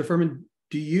 Okay, Mr. Furman,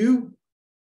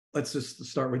 let's just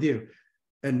start with you.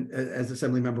 And as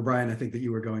Assemblymember Bryan, I think that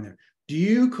you were going there. Do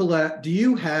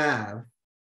you have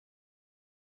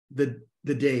the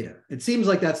data? It seems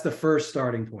like that's the first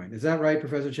starting point. Is that right,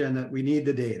 Professor Chen, that we need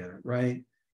the data, right?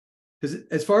 Because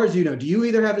as far as you know, do you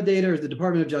either have the data or does the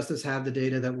Department of Justice have the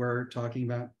data that we're talking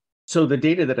about? So the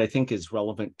data that I think is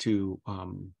relevant to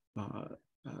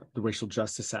the Racial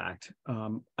Justice Act,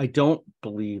 I don't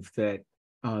believe that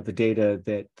the data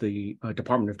that the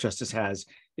Department of Justice has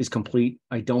is complete.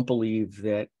 I don't believe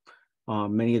that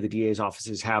many of the DA's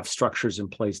offices have structures in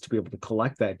place to be able to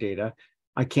collect that data.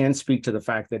 I can speak to the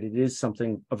fact that it is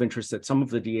something of interest that some of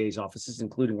the DA's offices,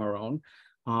 including our own,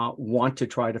 want to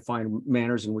try to find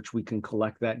manners in which we can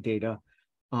collect that data.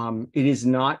 It is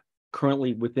not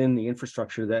currently within the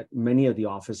infrastructure that many of the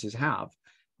offices have.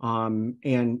 I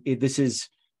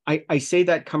say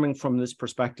that coming from this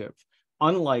perspective,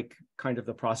 unlike kind of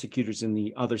the prosecutors in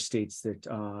the other states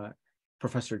that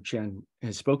Professor Chen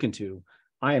has spoken to,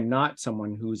 I am not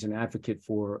someone who's an advocate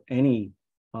for any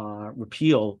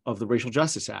repeal of the Racial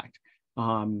Justice Act.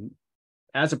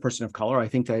 As a person of color, I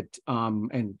think that,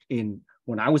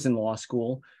 when I was in law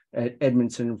school at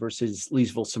Edmondson versus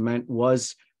Leesville Cement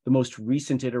was the most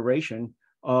recent iteration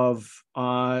of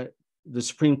the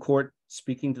Supreme Court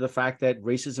speaking to the fact that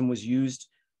racism was used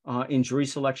in jury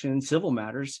selection in civil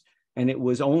matters, and it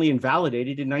was only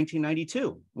invalidated in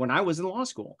 1992 when I was in law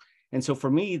school. And so for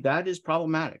me, that is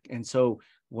problematic. And so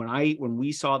when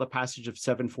we saw the passage of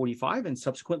 745 and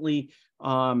subsequently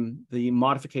the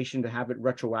modification to have it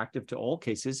retroactive to all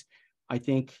cases, I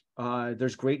think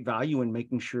there's great value in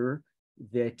making sure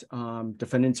that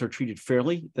defendants are treated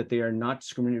fairly, that they are not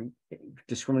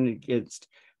discriminated against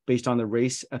based on their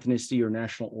race, ethnicity, or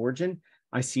national origin.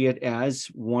 I see it as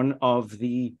one of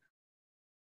the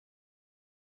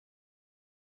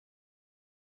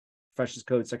Professions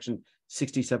Code section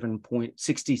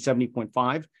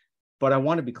 6070.5. But I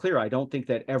want to be clear, I don't think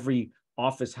that every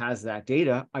office has that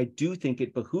data. I do think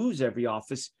it behooves every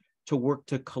office to work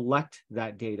to collect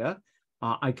that data.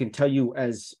 I can tell you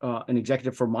as an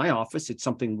executive for my office, it's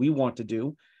something we want to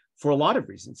do for a lot of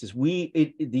reasons.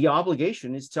 The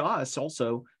obligation is to us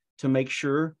also to make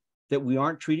sure that we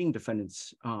aren't treating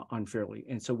defendants unfairly.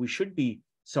 And so we should be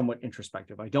somewhat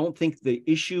introspective. I don't think the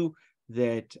issue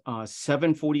that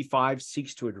 745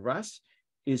 seeks to address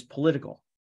is political.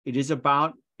 It is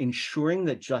about ensuring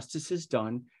that justice is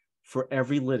done for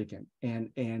every litigant,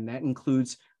 and that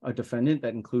includes a defendant,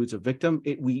 that includes a victim.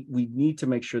 We need to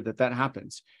make sure that that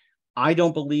happens. I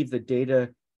don't believe the data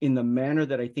in the manner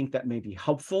that I think that may be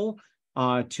helpful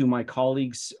to my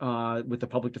colleagues with the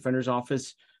Public Defender's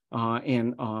Office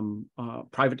and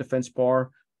private defense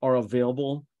bar are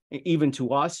available. Even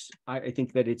to us, I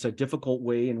think that it's a difficult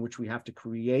way in which we have to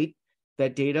create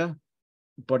that data,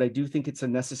 but I do think it's a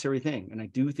necessary thing. And I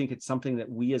do think it's something that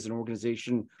we as an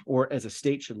organization or as a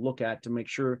state should look at to make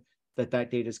sure that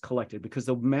that data is collected, because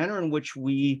the manner in which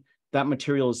that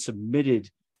material is submitted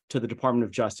to the Department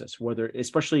of Justice, whether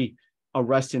especially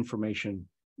arrest information,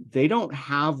 they don't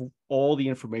have all the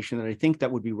information that I think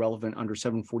that would be relevant under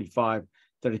 745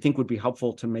 that I think would be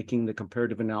helpful to making the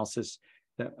comparative analysis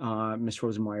that Ms.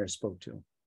 Rosenmeyer spoke to.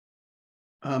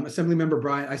 Assemblymember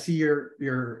Bryan, I see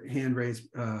your hand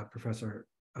raised, Professor.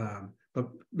 But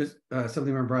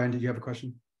Assemblymember Bryan, did you have a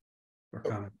question or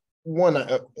comment? One,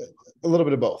 a little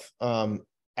bit of both.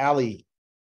 Ali,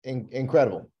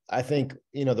 incredible. I think,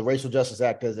 the Racial Justice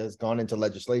Act has gone into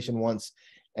legislation once,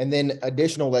 and then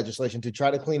additional legislation to try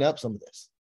to clean up some of this.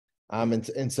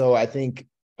 And so I think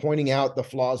pointing out the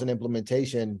flaws in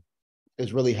implementation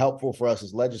is really helpful for us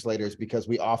as legislators, because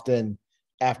we often,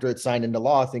 after it's signed into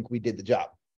law, think we did the job.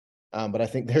 But I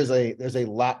think there's a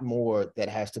lot more that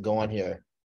has to go on here.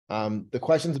 The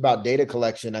questions about data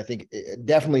collection, I think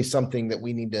definitely something that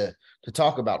we need to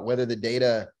talk about, whether the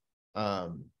data,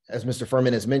 as Mr.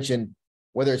 Furman has mentioned,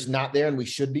 whether it's not there and we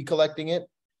should be collecting it,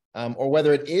 or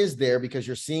whether it is there because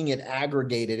you're seeing it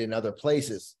aggregated in other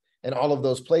places. and all of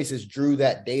those places drew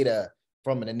that data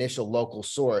from an initial local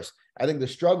source. I think the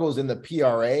struggles in the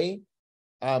PRA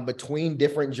between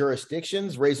different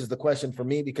jurisdictions raises the question for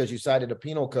me, because you cited a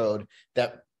penal code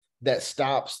that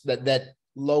stops that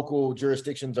local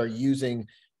jurisdictions are using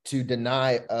to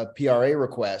deny a PRA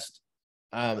request.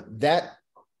 That,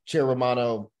 Chair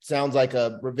Romano, sounds like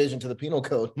a revision to the penal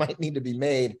code might need to be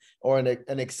made, or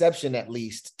an exception at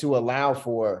least, to allow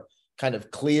for kind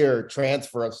of clear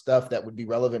transfer of stuff that would be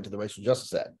relevant to the Racial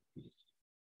Justice Act.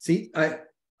 See, I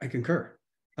concur.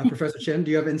 Professor Chen,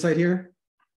 do you have insight here?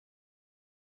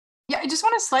 Yeah, I just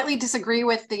want to slightly disagree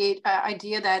with the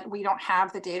idea that we don't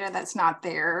have the data that's not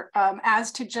there.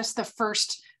 As to just the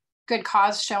first good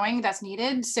cause showing that's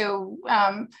needed. So,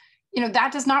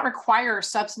 that does not require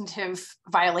substantive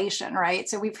violation, right?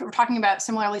 So we're talking about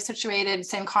similarly situated,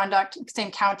 same conduct,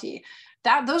 same county.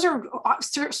 Those are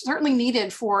certainly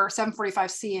needed for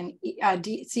 745C and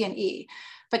C and E.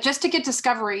 But just to get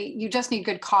discovery, you just need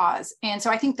good cause. And so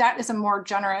I think that is a more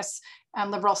generous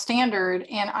liberal standard.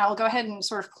 And I'll go ahead and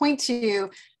sort of point to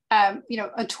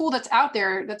a tool that's out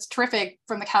there that's terrific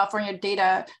from the California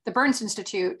data, the Burns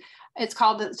Institute. It's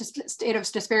called the State of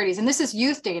Disparities. And this is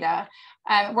youth data.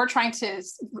 We're trying to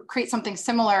create something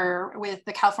similar with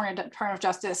the California Department of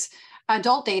Justice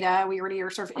adult data. We already are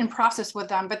sort of in process with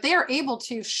them, but they are able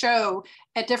to show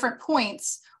at different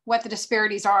points what the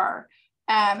disparities are.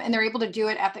 And they're able to do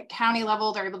it at the county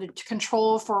level. They're able to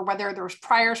control for whether there was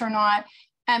priors or not.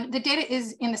 The data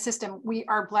is in the system. We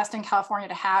are blessed in California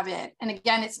to have it. And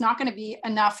again, it's not going to be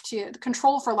enough to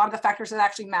control for a lot of the factors that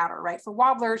actually matter, right? For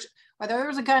wobblers, whether there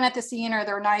was a gun at the scene or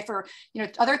there a knife, or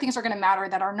other things are going to matter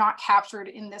that are not captured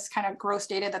in this kind of gross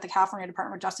data that the California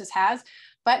Department of Justice has.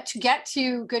 But to get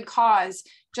to good cause,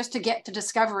 just to get to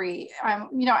discovery,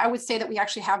 I would say that we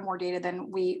actually have more data than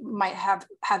we might have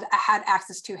had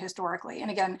access to historically.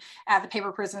 And again, at the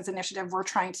Paper Prisons Initiative, we're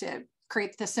trying to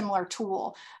create the similar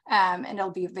tool, and it'll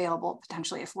be available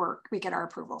potentially if we get our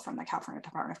approval from the California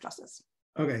Department of Justice.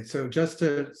 Okay, so just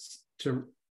to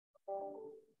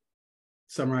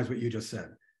summarize what you just said,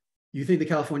 you think the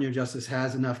California Justice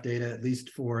has enough data, at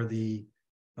least for the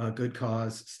good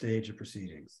cause stage of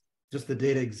proceedings? Just the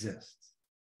data exists.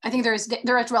 I think there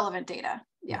is relevant data.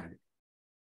 Yeah.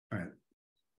 All right.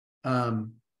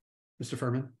 Mr.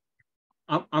 Furman?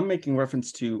 I'm making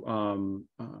reference to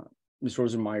Ms.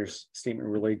 Rosenmeyer's statement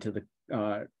related to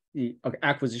the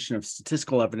acquisition of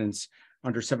statistical evidence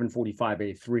under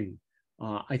 745A3.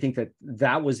 I think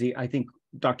that was I think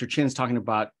Dr. Chin's talking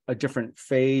about a different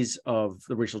phase of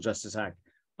the Racial Justice Act.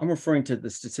 I'm referring to the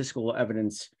statistical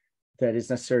evidence that is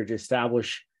necessary to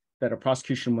establish that a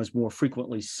prosecution was more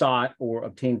frequently sought or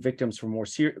obtained victims for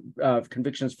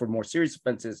convictions for more serious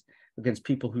offenses against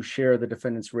people who share the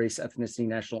defendant's race, ethnicity,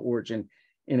 national origin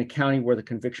in a county where the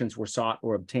convictions were sought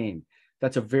or obtained.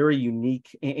 That's a very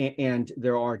unique, and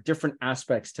there are different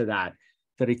aspects to that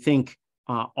I think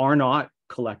are not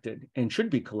collected and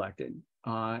should be collected.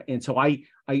 And so I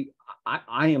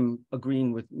am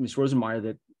agreeing with Ms.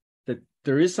 Rosenmeyer that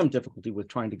there is some difficulty with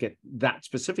trying to get that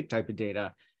specific type of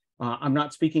data. I'm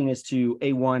not speaking as to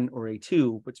A1 or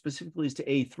A2, but specifically as to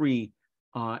A3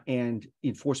 and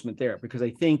enforcement there, because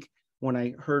I think when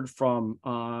I heard from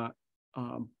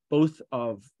both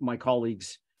of my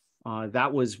colleagues,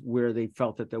 that was where they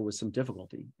felt that there was some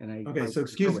difficulty. And so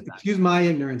excuse my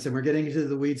ignorance, and we're getting into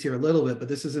the weeds here a little bit, but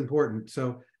this is important.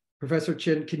 So Professor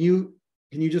Chin, can you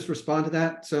just respond to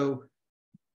that? So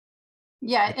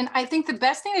yeah, and I think the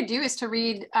best thing to do is to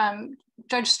read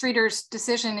Judge Streeter's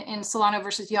decision in Solano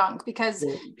versus Young, because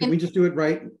can we just do it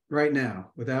right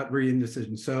now without reading the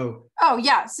decision? So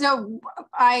so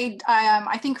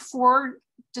I think for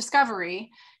discovery,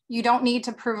 you don't need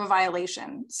to prove a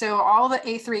violation. So all the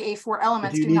A3, A4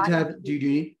 elements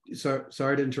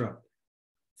sorry to interrupt.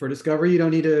 For discovery, you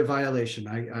don't need a violation.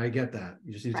 I get that.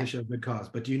 You just need to show good cause.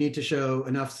 But do you need to show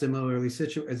enough similarly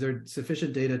situated? Is there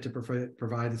sufficient data to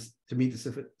provide to meet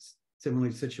the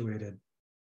similarly situated?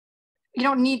 You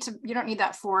don't need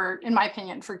that for, in my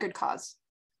opinion, for good cause.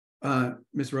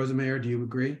 Ms. Rosenmeyer, do you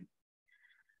agree?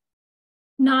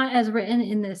 Not as written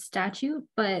in the statute,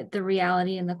 but the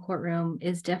reality in the courtroom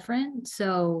is different.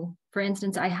 So for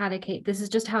instance, I had a case, this is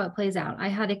just how it plays out. I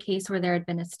had a case where there had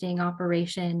been a sting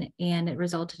operation and it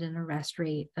resulted in an arrest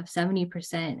rate of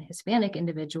 70% Hispanic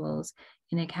individuals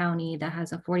in a county that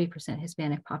has a 40%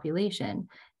 Hispanic population.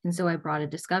 And so I brought a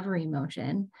discovery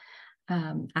motion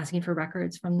asking for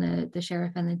records from the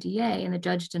sheriff and the DA, and the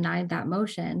judge denied that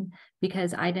motion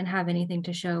because I didn't have anything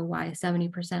to show why a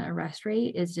 70% arrest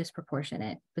rate is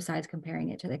disproportionate besides comparing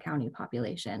it to the county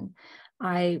population.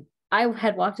 I I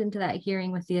had walked into that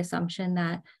hearing with the assumption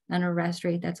that an arrest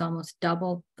rate that's almost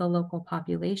double the local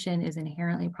population is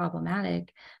inherently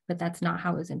problematic, but that's not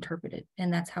how it's interpreted.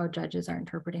 And that's how judges are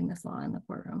interpreting this law in the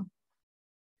courtroom.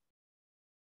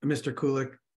 Mr.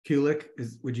 Kulik,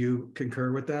 would you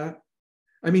concur with that?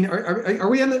 I mean, are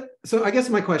we on the, so I guess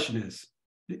my question is,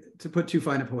 to put too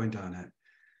fine a point on it,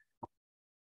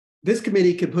 this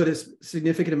committee could put a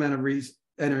significant amount of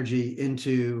energy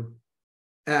into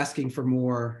asking for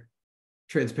more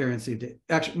transparency,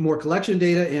 actually more collection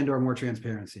data and or more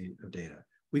transparency of data.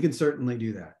 We can certainly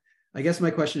do that. I guess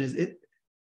my question is,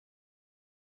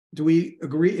 do we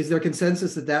agree, is there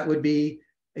consensus that that would be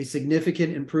a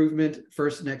significant improvement,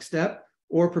 first next step?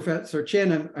 Or Professor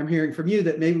Chen, I'm hearing from you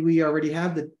that maybe we already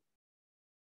have the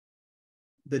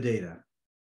data.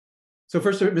 So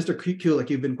first, Mr. Kulik,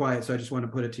 you've been quiet, so I just want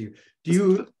to put it to you. Do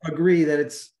you agree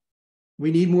that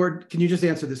we need more? Can you just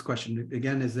answer this question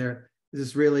again? Is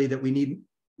this really that we need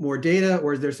more data,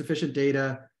 or is there sufficient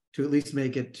data to at least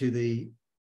make it to the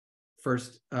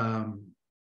first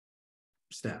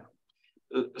step?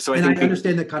 So I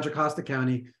understand that Contra Costa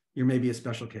County, you're maybe a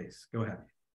special case. Go ahead.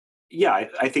 Yeah,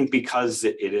 I think because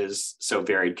it is so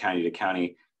varied county to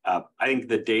county, I think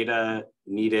the data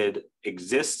needed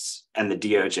exists and the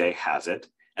DOJ has it.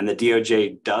 And the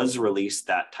DOJ does release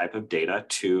that type of data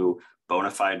to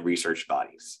bona fide research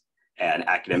bodies and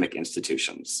academic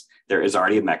institutions. There is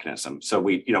already a mechanism. So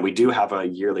we do have a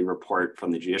yearly report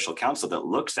from the Judicial Council that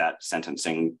looks at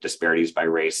sentencing disparities by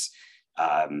race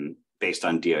based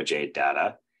on DOJ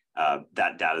data.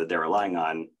 That data they're relying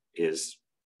on is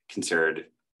considered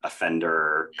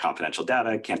offender confidential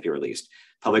data, can't be released.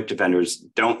 Public defenders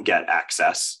don't get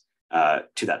access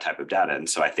to that type of data. And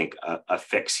so I think a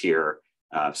fix here,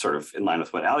 sort of in line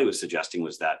with what Ali was suggesting,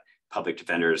 was that public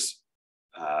defenders'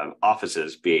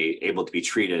 offices be able to be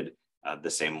treated the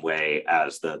same way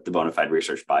as the bona fide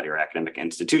research body or academic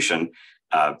institution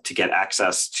to get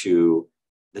access to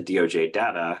the DOJ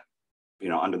data,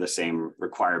 under the same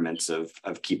requirements of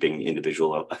keeping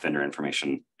individual offender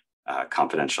information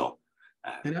confidential.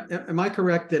 And am I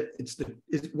correct that is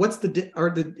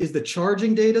the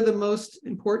charging data the most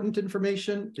important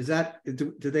information?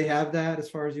 Do they have that as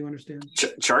far as you understand?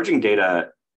 Charging data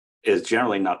is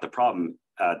generally not the problem.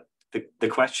 The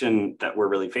question that we're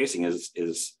really facing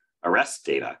is arrest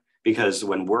data, because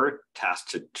when we're tasked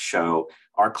to show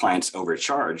our clients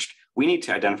overcharged, we need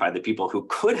to identify the people who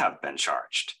could have been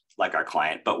charged, like our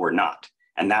client, but were not.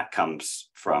 And that comes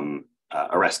from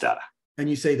arrest data. And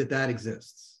you say that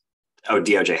exists? Oh,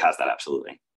 DOJ has that,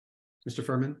 absolutely. Mr.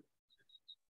 Furman?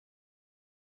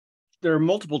 There are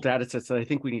multiple data sets that I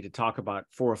think we need to talk about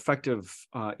for effective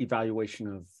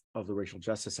evaluation of the Racial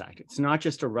Justice Act. It's not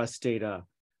just arrest data,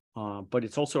 but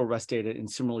it's also arrest data in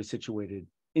similarly situated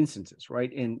instances,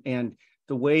 right? And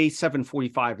the way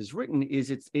 745 is written is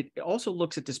it also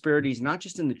looks at disparities, not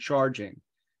just in the charging,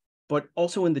 but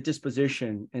also in the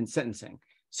disposition and sentencing.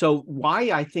 So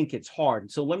why I think it's hard.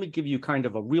 So let me give you kind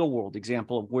of a real world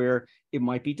example of where it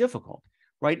might be difficult,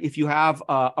 right? If you have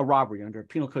a robbery under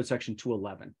Penal Code Section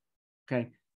 211, okay,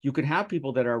 you could have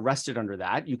people that are arrested under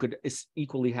that. You could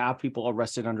equally have people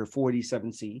arrested under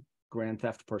 487C, grand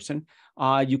theft person.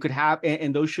 You could have,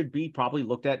 and those should be probably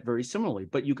looked at very similarly,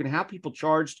 but you can have people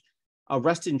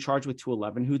arrested and charged with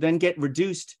 211 who then get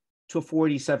reduced to a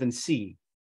 487C.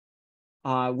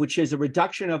 Which is a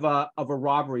reduction of a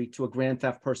robbery to a grand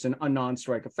theft person, a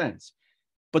non-strike offense.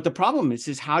 But the problem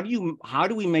is how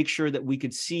do we make sure that we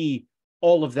could see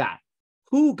all of that?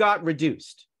 Who got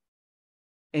reduced?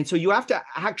 And so you have to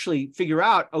actually figure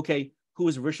out, okay, who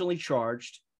was originally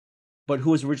charged, but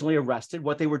who was originally arrested,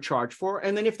 what they were charged for,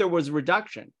 and then if there was a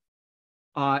reduction.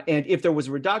 And if there was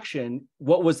a reduction,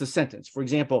 what was the sentence? For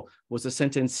example, was the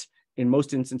sentence in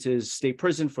most instances state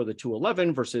prison for the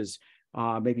 211 versus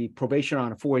maybe probation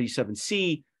on a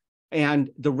 487C, and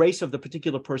the race of the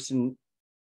particular person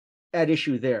at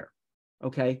issue there,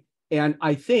 okay? And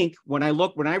I think when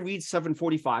I read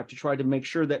 745 to try to make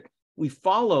sure that we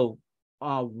follow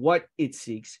what it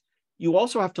seeks, you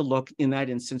also have to look in that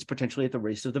instance potentially at the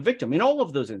race of the victim in all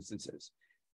of those instances.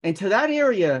 And to that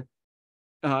area,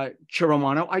 Chair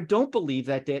Romano, I don't believe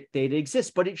that data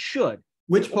exists, but it should.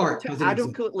 Which part does it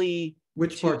adequately?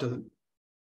 Which part does it?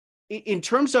 In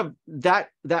terms of that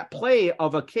play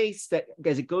of a case that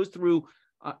as it goes through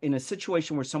in a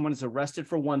situation where someone is arrested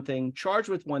for one thing, charged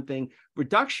with one thing,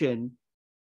 reduction,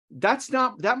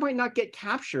 that might not get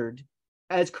captured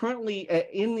as currently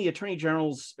in the Attorney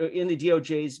General's, in the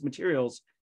DOJ's materials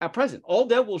at present. All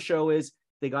that will show is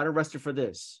they got arrested for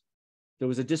this. There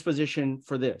was a disposition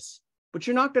for this, but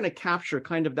you're not going to capture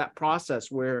kind of that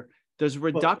process where there's a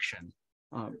reduction.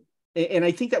 And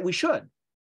I think that we should.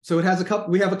 So it has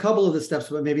we have a couple of the steps,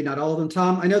 but maybe not all of them.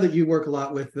 Tom, I know that you work a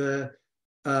lot with the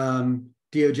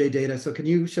DOJ data. So can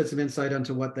you shed some insight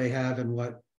onto what they have and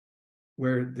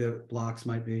where the blocks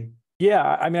might be? Yeah,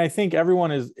 I mean, I think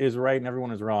everyone is right and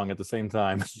everyone is wrong at the same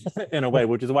time in a way,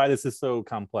 which is why this is so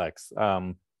complex.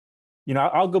 You know,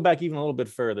 I'll go back even a little bit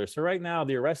further. So right now,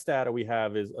 the arrest data we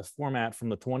have is a format from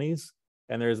the 20s,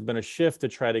 and there's been a shift to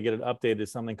try to get it updated to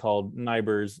something called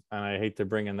NIBRS, and I hate to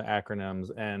bring in the acronyms.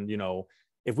 And, you know,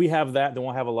 if we have that, then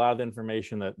we'll have a lot of the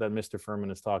information that Mr. Furman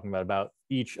is talking about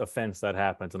each offense that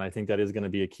happens. And I think that is going to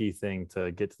be a key thing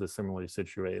to get to the similarly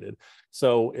situated.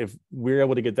 So if we're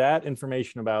able to get that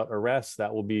information about arrests,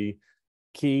 that will be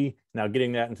key. Now,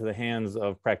 getting that into the hands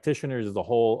of practitioners is a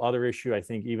whole other issue. I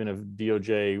think even if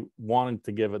DOJ wanted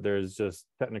to give it, there's just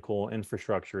technical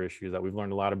infrastructure issues that we've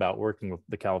learned a lot about working with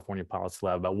the California Policy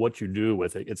Lab about what you do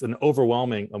with it. It's an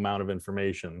overwhelming amount of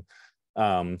information.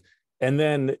 And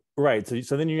then, right,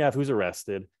 so then you have who's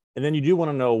arrested, and then you do want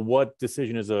to know what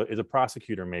decision is a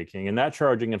prosecutor making, and that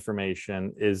charging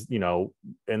information is, you know,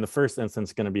 in the first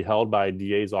instance going to be held by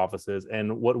DA's offices.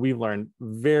 And what we've learned,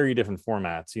 very different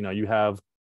formats. You know, you have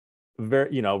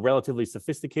relatively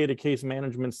sophisticated case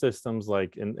management systems,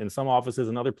 like in some offices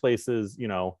and other places, you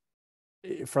know,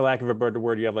 for lack of a better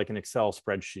word, you have like an Excel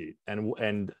spreadsheet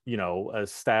and you know, a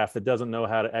staff that doesn't know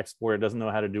how to export it, doesn't know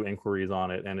how to do inquiries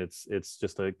on it, and it's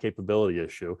just a capability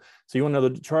issue. So you want to know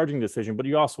the charging decision, but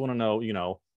you also want to know, you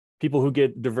know, people who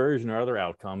get diversion or other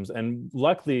outcomes. And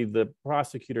luckily, the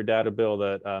prosecutor data bill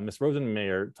that Ms.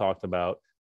 Rosenmayer talked about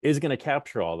is going to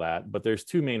capture all that, but there's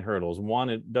two main hurdles. One,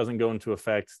 it doesn't go into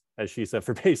effect, as she said,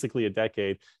 for basically a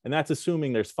decade, and that's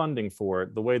assuming there's funding for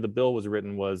it. The way the bill was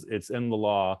written was it's in the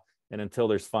law, and until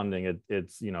there's funding,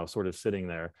 it's, you know, sort of sitting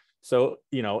there. So,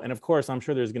 you know, and of course, I'm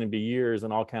sure there's going to be years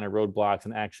and all kind of roadblocks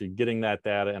and actually getting that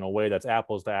data in a way that's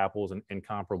apples to apples and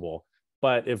comparable.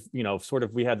 But if, you know, sort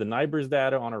of we had the NIBRS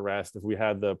data on arrest, if we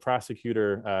had the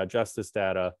prosecutor justice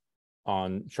data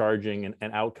on charging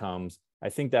and outcomes, I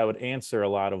think that would answer a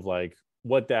lot of like,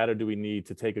 what data do we need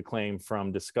to take a claim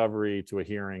from discovery to a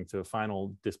hearing to a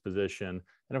final disposition?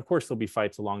 And of course, there'll be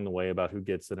fights along the way about who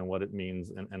gets it and what it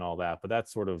means and all that. But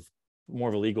that's sort of more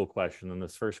of a legal question than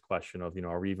this first question of, you know,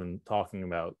 are we even talking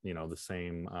about, you know, the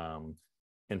same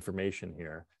information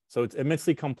here? So it's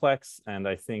immensely complex. And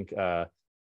I think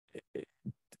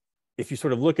if you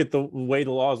sort of look at the way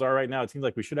the laws are right now, it seems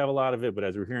like we should have a lot of it. But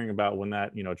as we're hearing about, when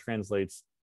that, you know, translates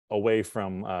away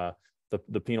from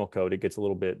the penal code, it gets a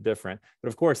little bit different. But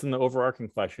of course, then the overarching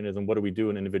question is, and what do we do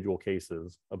in individual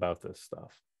cases about this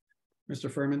stuff?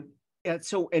 Mr. Furman? Yeah,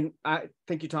 so, and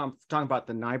thank you, Tom, for talking about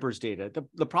the NIBRS data.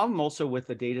 The problem also with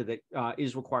the data that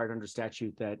is required under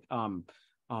statute that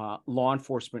law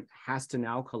enforcement has to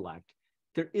now collect,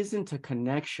 there isn't a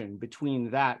connection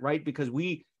between that, right? Because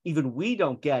we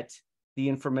don't get the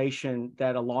information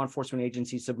that a law enforcement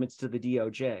agency submits to the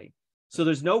DOJ. So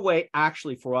there's no way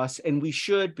actually for us, and we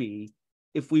should be,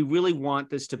 if we really want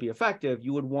this to be effective,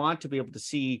 you would want to be able to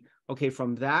see, okay,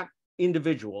 from that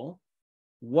individual,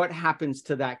 what happens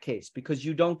to that case, because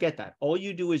you don't get that. All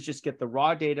you do is just get the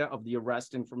raw data of the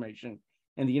arrest information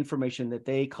and the information that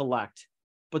they collect,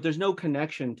 but there's no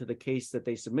connection to the case that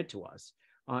they submit to us.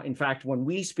 In fact, when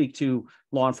we speak to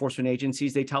law enforcement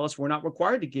agencies, they tell us we're not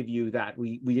required to give you that.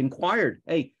 We inquired,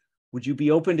 hey, would you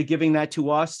be open to giving that to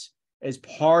us as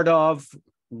part of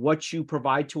what you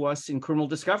provide to us in criminal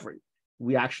discovery?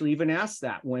 We actually even asked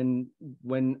that when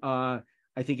I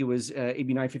think it was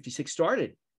AB 956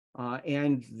 started.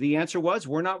 And the answer was,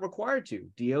 we're not required to.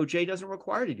 DOJ doesn't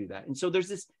require to do that. And so there's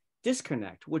this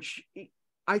disconnect, which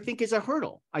I think is a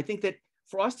hurdle. I think that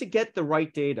for us to get the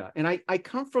right data, and I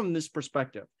come from this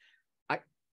perspective,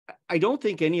 I don't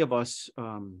think any of us,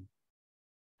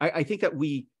 I think that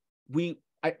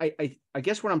I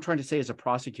guess what I'm trying to say as a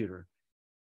prosecutor,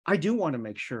 I do want to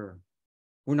make sure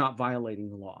we're not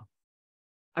violating the law.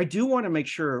 I do want to make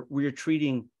sure we're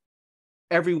treating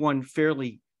everyone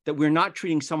fairly, that we're not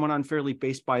treating someone unfairly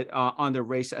based on their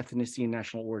race, ethnicity, and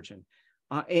national origin.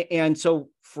 And so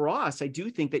for us, I do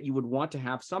think that you would want to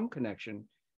have some connection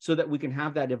so that we can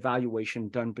have that evaluation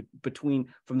done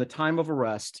from the time of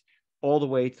arrest all the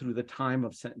way through the time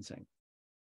of sentencing.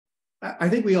 I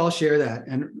think we all share that.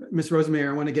 And Ms. Rosenmayer,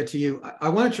 I want to get to you.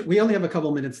 We only have a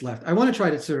couple minutes left. I want to try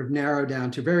to sort of narrow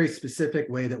down to a very specific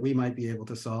way that we might be able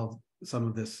to solve some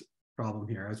of this problem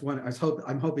here.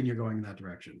 I'm hoping you're going in that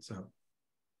direction. So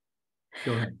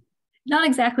go ahead. Not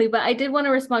exactly, but I did want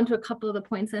to respond to a couple of the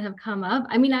points that have come up.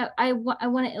 I mean, I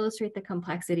want to illustrate the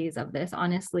complexities of this,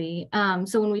 honestly.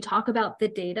 So when we talk about the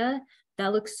data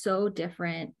that looks so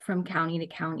different from county to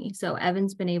county. So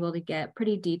Evan's been able to get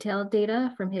pretty detailed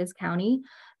data from his county.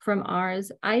 From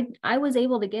ours, I was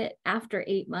able to get, after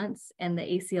 8 months and the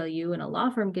ACLU and a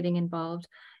law firm getting involved,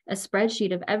 a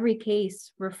spreadsheet of every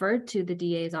case referred to the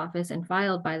DA's office and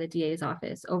filed by the DA's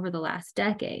office over the last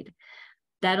decade.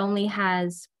 That only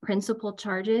has principal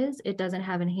charges. It doesn't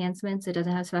have enhancements. It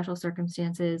doesn't have special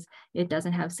circumstances. It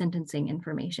doesn't have sentencing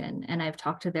information. And I've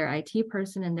talked to their IT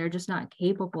person, and they're just not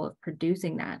capable of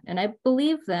producing that. And I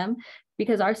believe them,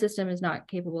 because our system is not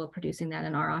capable of producing that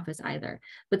in our office either.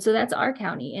 But so that's our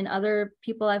county. And other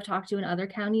people I've talked to in other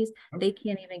counties, they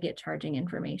can't even get charging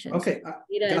information. Okay, So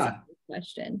data is a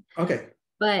question. Okay.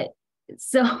 But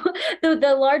so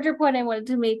the larger point I wanted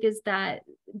to make is that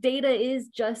data is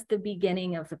just the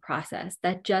beginning of the process.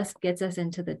 That just gets us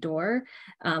into the door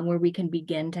where we can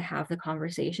begin to have the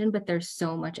conversation, but there's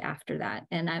so much after that.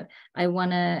 And I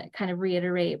want to kind of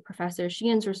reiterate Professor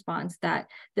Sheehan's response that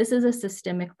this is a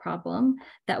systemic problem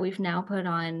that we've now put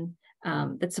on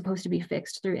that's supposed to be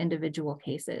fixed through individual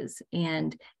cases.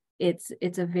 And it's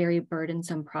a very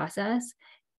burdensome process.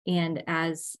 And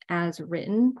as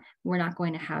written, we're not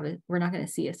going to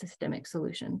see a systemic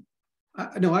solution.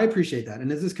 No, I appreciate that.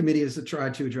 And as this committee has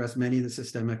tried to address many of the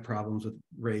systemic problems with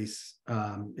race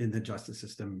in the justice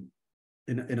system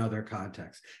in other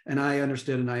contexts. And I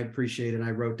understood and I appreciate and I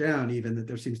wrote down even that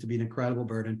there seems to be an incredible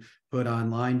burden put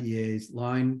on line DAs,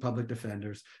 line public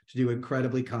defenders to do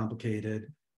incredibly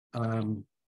complicated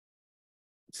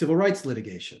civil rights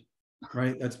litigation,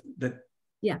 right?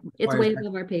 Yeah, it's way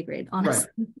above our pay grade, honestly.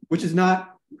 Right. Which is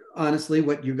not, honestly,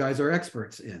 what you guys are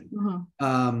experts in.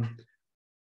 Mm-hmm.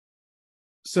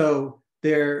 So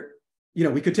there,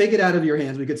 we could take it out of your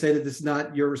hands. We could say that this is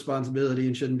not your responsibility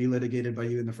and shouldn't be litigated by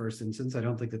you in the first instance. I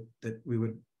don't think that we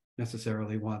would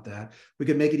necessarily want that. We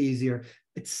could make it easier.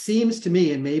 It seems to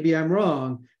me, and maybe I'm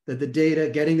wrong, that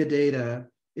getting the data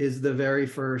is the very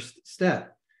first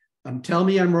step. Tell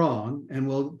me I'm wrong, and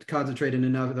we'll concentrate in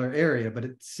another area, but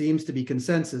it seems to be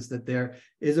consensus that there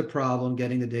is a problem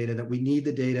getting the data, that we need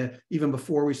the data even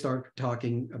before we start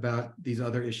talking about these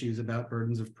other issues about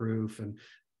burdens of proof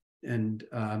and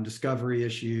discovery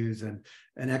issues and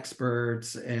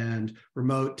experts and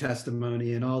remote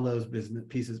testimony and all those business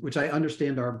pieces, which I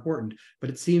understand are important.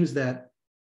 But it seems that,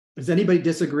 does anybody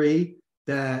disagree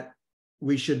that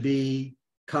we should be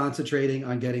concentrating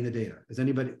on getting the data? Is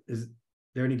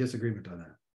there any disagreement on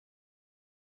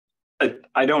that?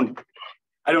 I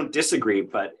don't disagree,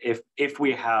 but if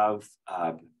we have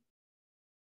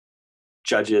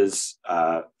judges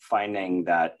finding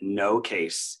that no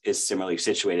case is similarly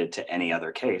situated to any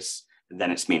other case,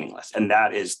 then it's meaningless. And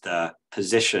that is the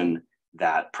position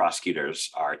that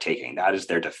prosecutors are taking. That is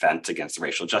their defense against the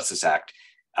Racial Justice Act,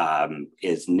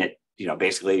 basically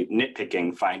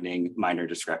nitpicking, finding minor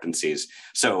discrepancies.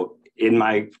 So in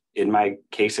my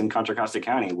case in Contra Costa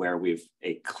County, where we've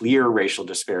a clear racial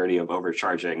disparity of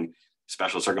overcharging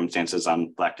special circumstances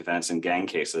on Black defendants in gang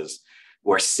cases,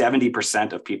 where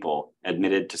 70% of people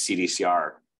admitted to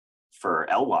CDCR for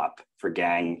LWOP for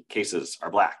gang cases are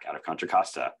Black out of Contra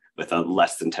Costa, with a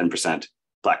less than 10%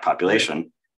 Black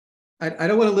population. I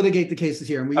don't want to litigate the cases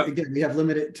here, and we have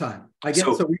limited time. I get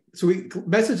so we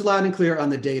message loud and clear on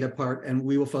the data part, and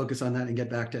we will focus on that and get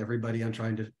back to everybody on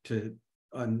trying to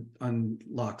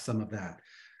unlock some of that.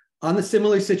 On the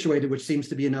similarly situated, which seems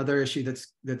to be another issue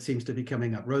that seems to be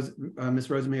coming up. Ms.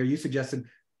 Rosemary, you suggested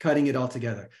cutting it all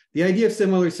together. The idea of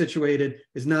similarly situated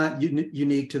is not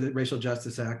unique to the Racial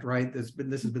Justice Act, right? This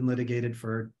has been litigated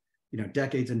for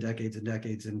decades and decades and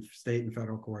decades in state and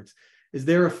federal courts. Is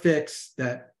there a fix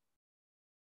that?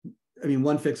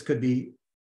 One fix could be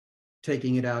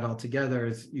taking it out altogether,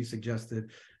 as you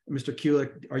suggested. Mr.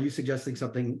 Kulik, are you suggesting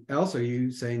something else? Or are you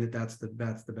saying that that's the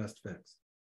best fix?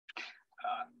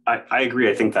 I agree.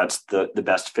 I think that's the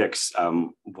best fix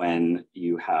when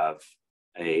you have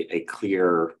a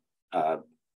clear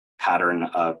pattern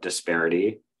of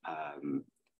disparity.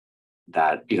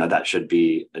 That should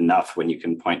be enough when you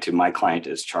can point to my client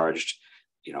is charged,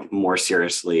 more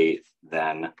seriously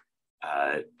than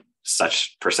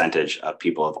such percentage of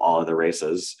people of all other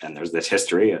races, and there's this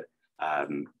history,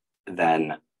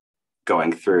 then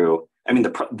going through,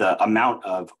 the amount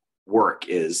of work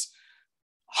is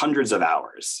hundreds of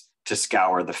hours to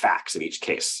scour the facts of each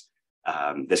case.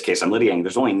 This case I'm litigating,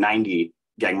 there's only 90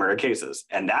 gang murder cases,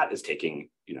 and that is taking,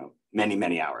 many,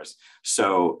 many hours.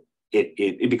 So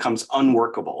it becomes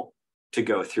unworkable to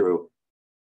go through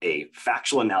a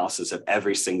factual analysis of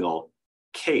every single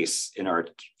case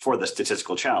for the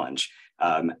statistical challenge,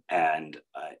 and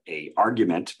a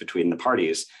argument between the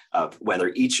parties of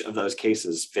whether each of those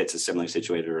cases fits as similarly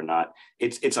situated or not.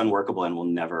 It's unworkable and will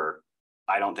never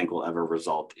I don't think will ever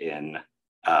result in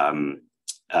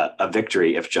a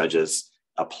victory if judges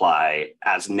apply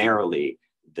as narrowly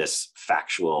this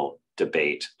factual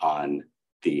debate on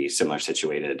the similar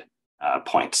situated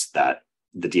points that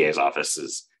the DA's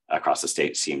offices across the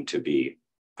state seem to be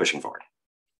pushing forward.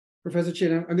 Professor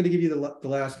Chin, I'm going to give you the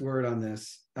last word on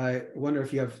this. I wonder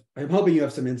if you have, I'm hoping you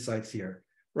have some insights here,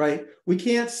 right? We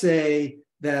can't say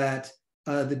that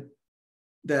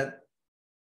that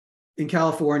in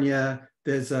California,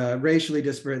 there's racially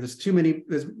disparate,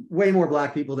 there's way more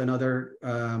Black people than other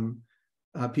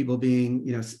people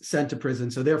being, sent to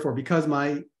prison. So therefore, because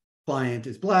my client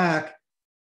is Black,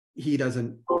 he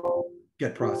doesn't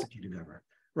get prosecuted ever,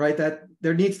 right? That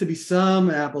there needs to be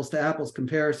some apples to apples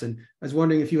comparison. I was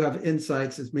wondering if you have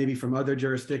insights as maybe from other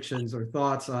jurisdictions or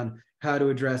thoughts on how to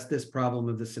address this problem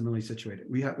of the similarly situated.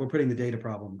 We're putting the data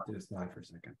problem to the side for a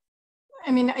second. I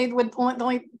mean, the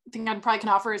only thing I probably can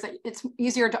offer is that it's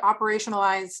easier to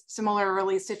operationalize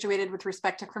similarly situated with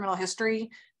respect to criminal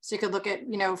history. So you could look at,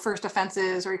 first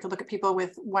offenses, or you could look at people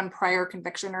with one prior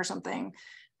conviction or something.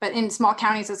 But in small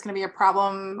counties, it's going to be a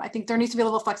problem. I think there needs to be a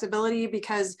little flexibility,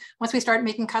 because once we start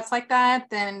making cuts like that,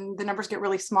 then the numbers get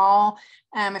really small.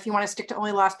 If you want to stick to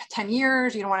only the last 10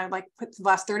 years, you don't want to put the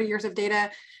last 30 years of data.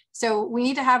 So we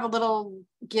need to have a little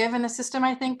give in the system,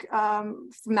 I think, from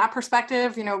that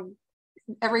perspective.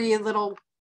 Every little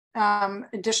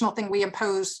additional thing we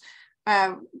impose,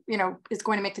 is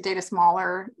going to make the data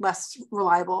smaller, less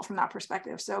reliable from that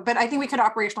perspective. So, but I think we could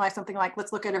operationalize something like,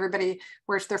 let's look at everybody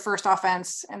where it's their first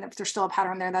offense, and if there's still a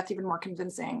pattern there, that's even more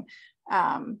convincing.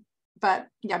 But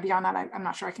yeah, beyond that, I'm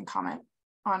not sure I can comment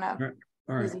on a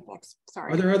easy fix.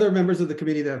 Sorry. Are there other members of the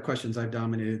committee that have questions? I've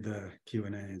dominated the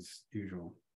Q&A as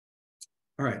usual.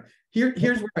 All right,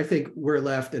 here's where I think we're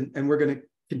left, and we're going to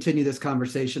continue this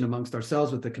conversation amongst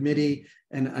ourselves with the committee,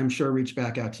 and I'm sure reach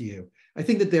back out to you. I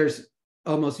think that there's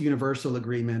almost universal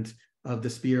agreement of the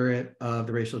spirit of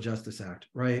the Racial Justice Act,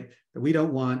 right? That we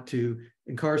don't want to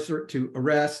incarcerate, to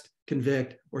arrest,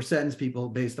 convict, or sentence people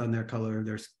based on their color,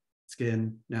 their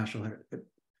skin, national heritage,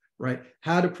 right?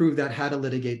 How to prove that, how to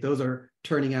litigate, those are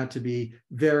turning out to be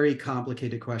very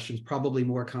complicated questions, probably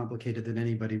more complicated than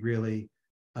anybody really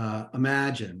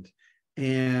imagined.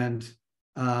 And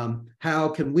how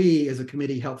can we as a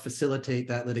committee help facilitate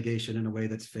that litigation in a way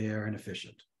that's fair and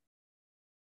efficient?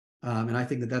 And I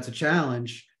think that that's a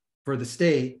challenge for the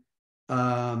state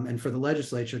and for the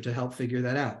legislature to help figure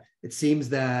that out. It seems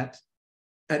that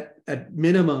at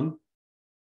minimum,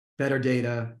 better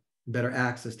data, better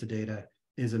access to data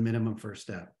is a minimum first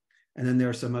step. And then there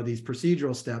are some of these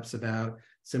procedural steps about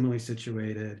similarly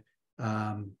situated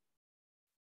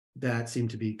that seem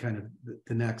to be kind of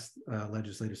the next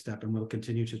legislative step. And we'll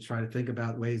continue to try to think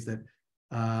about ways that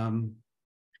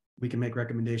we can make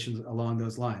recommendations along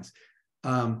those lines.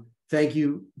 Thank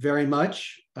you very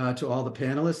much to all the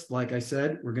panelists. Like I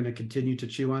said, we're going to continue to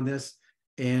chew on this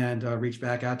and reach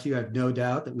back out to you. I have no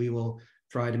doubt that we will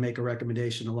try to make a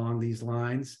recommendation along these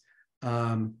lines.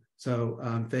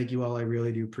 Thank you all. I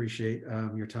really do appreciate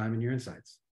your time and your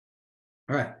insights.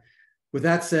 All right. With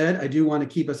that said, I do want to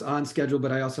keep us on schedule,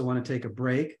 but I also want to take a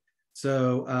break.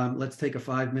 So let's take a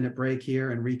 5-minute break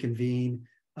here and reconvene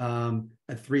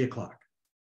at 3 o'clock.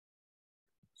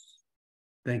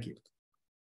 Thank you.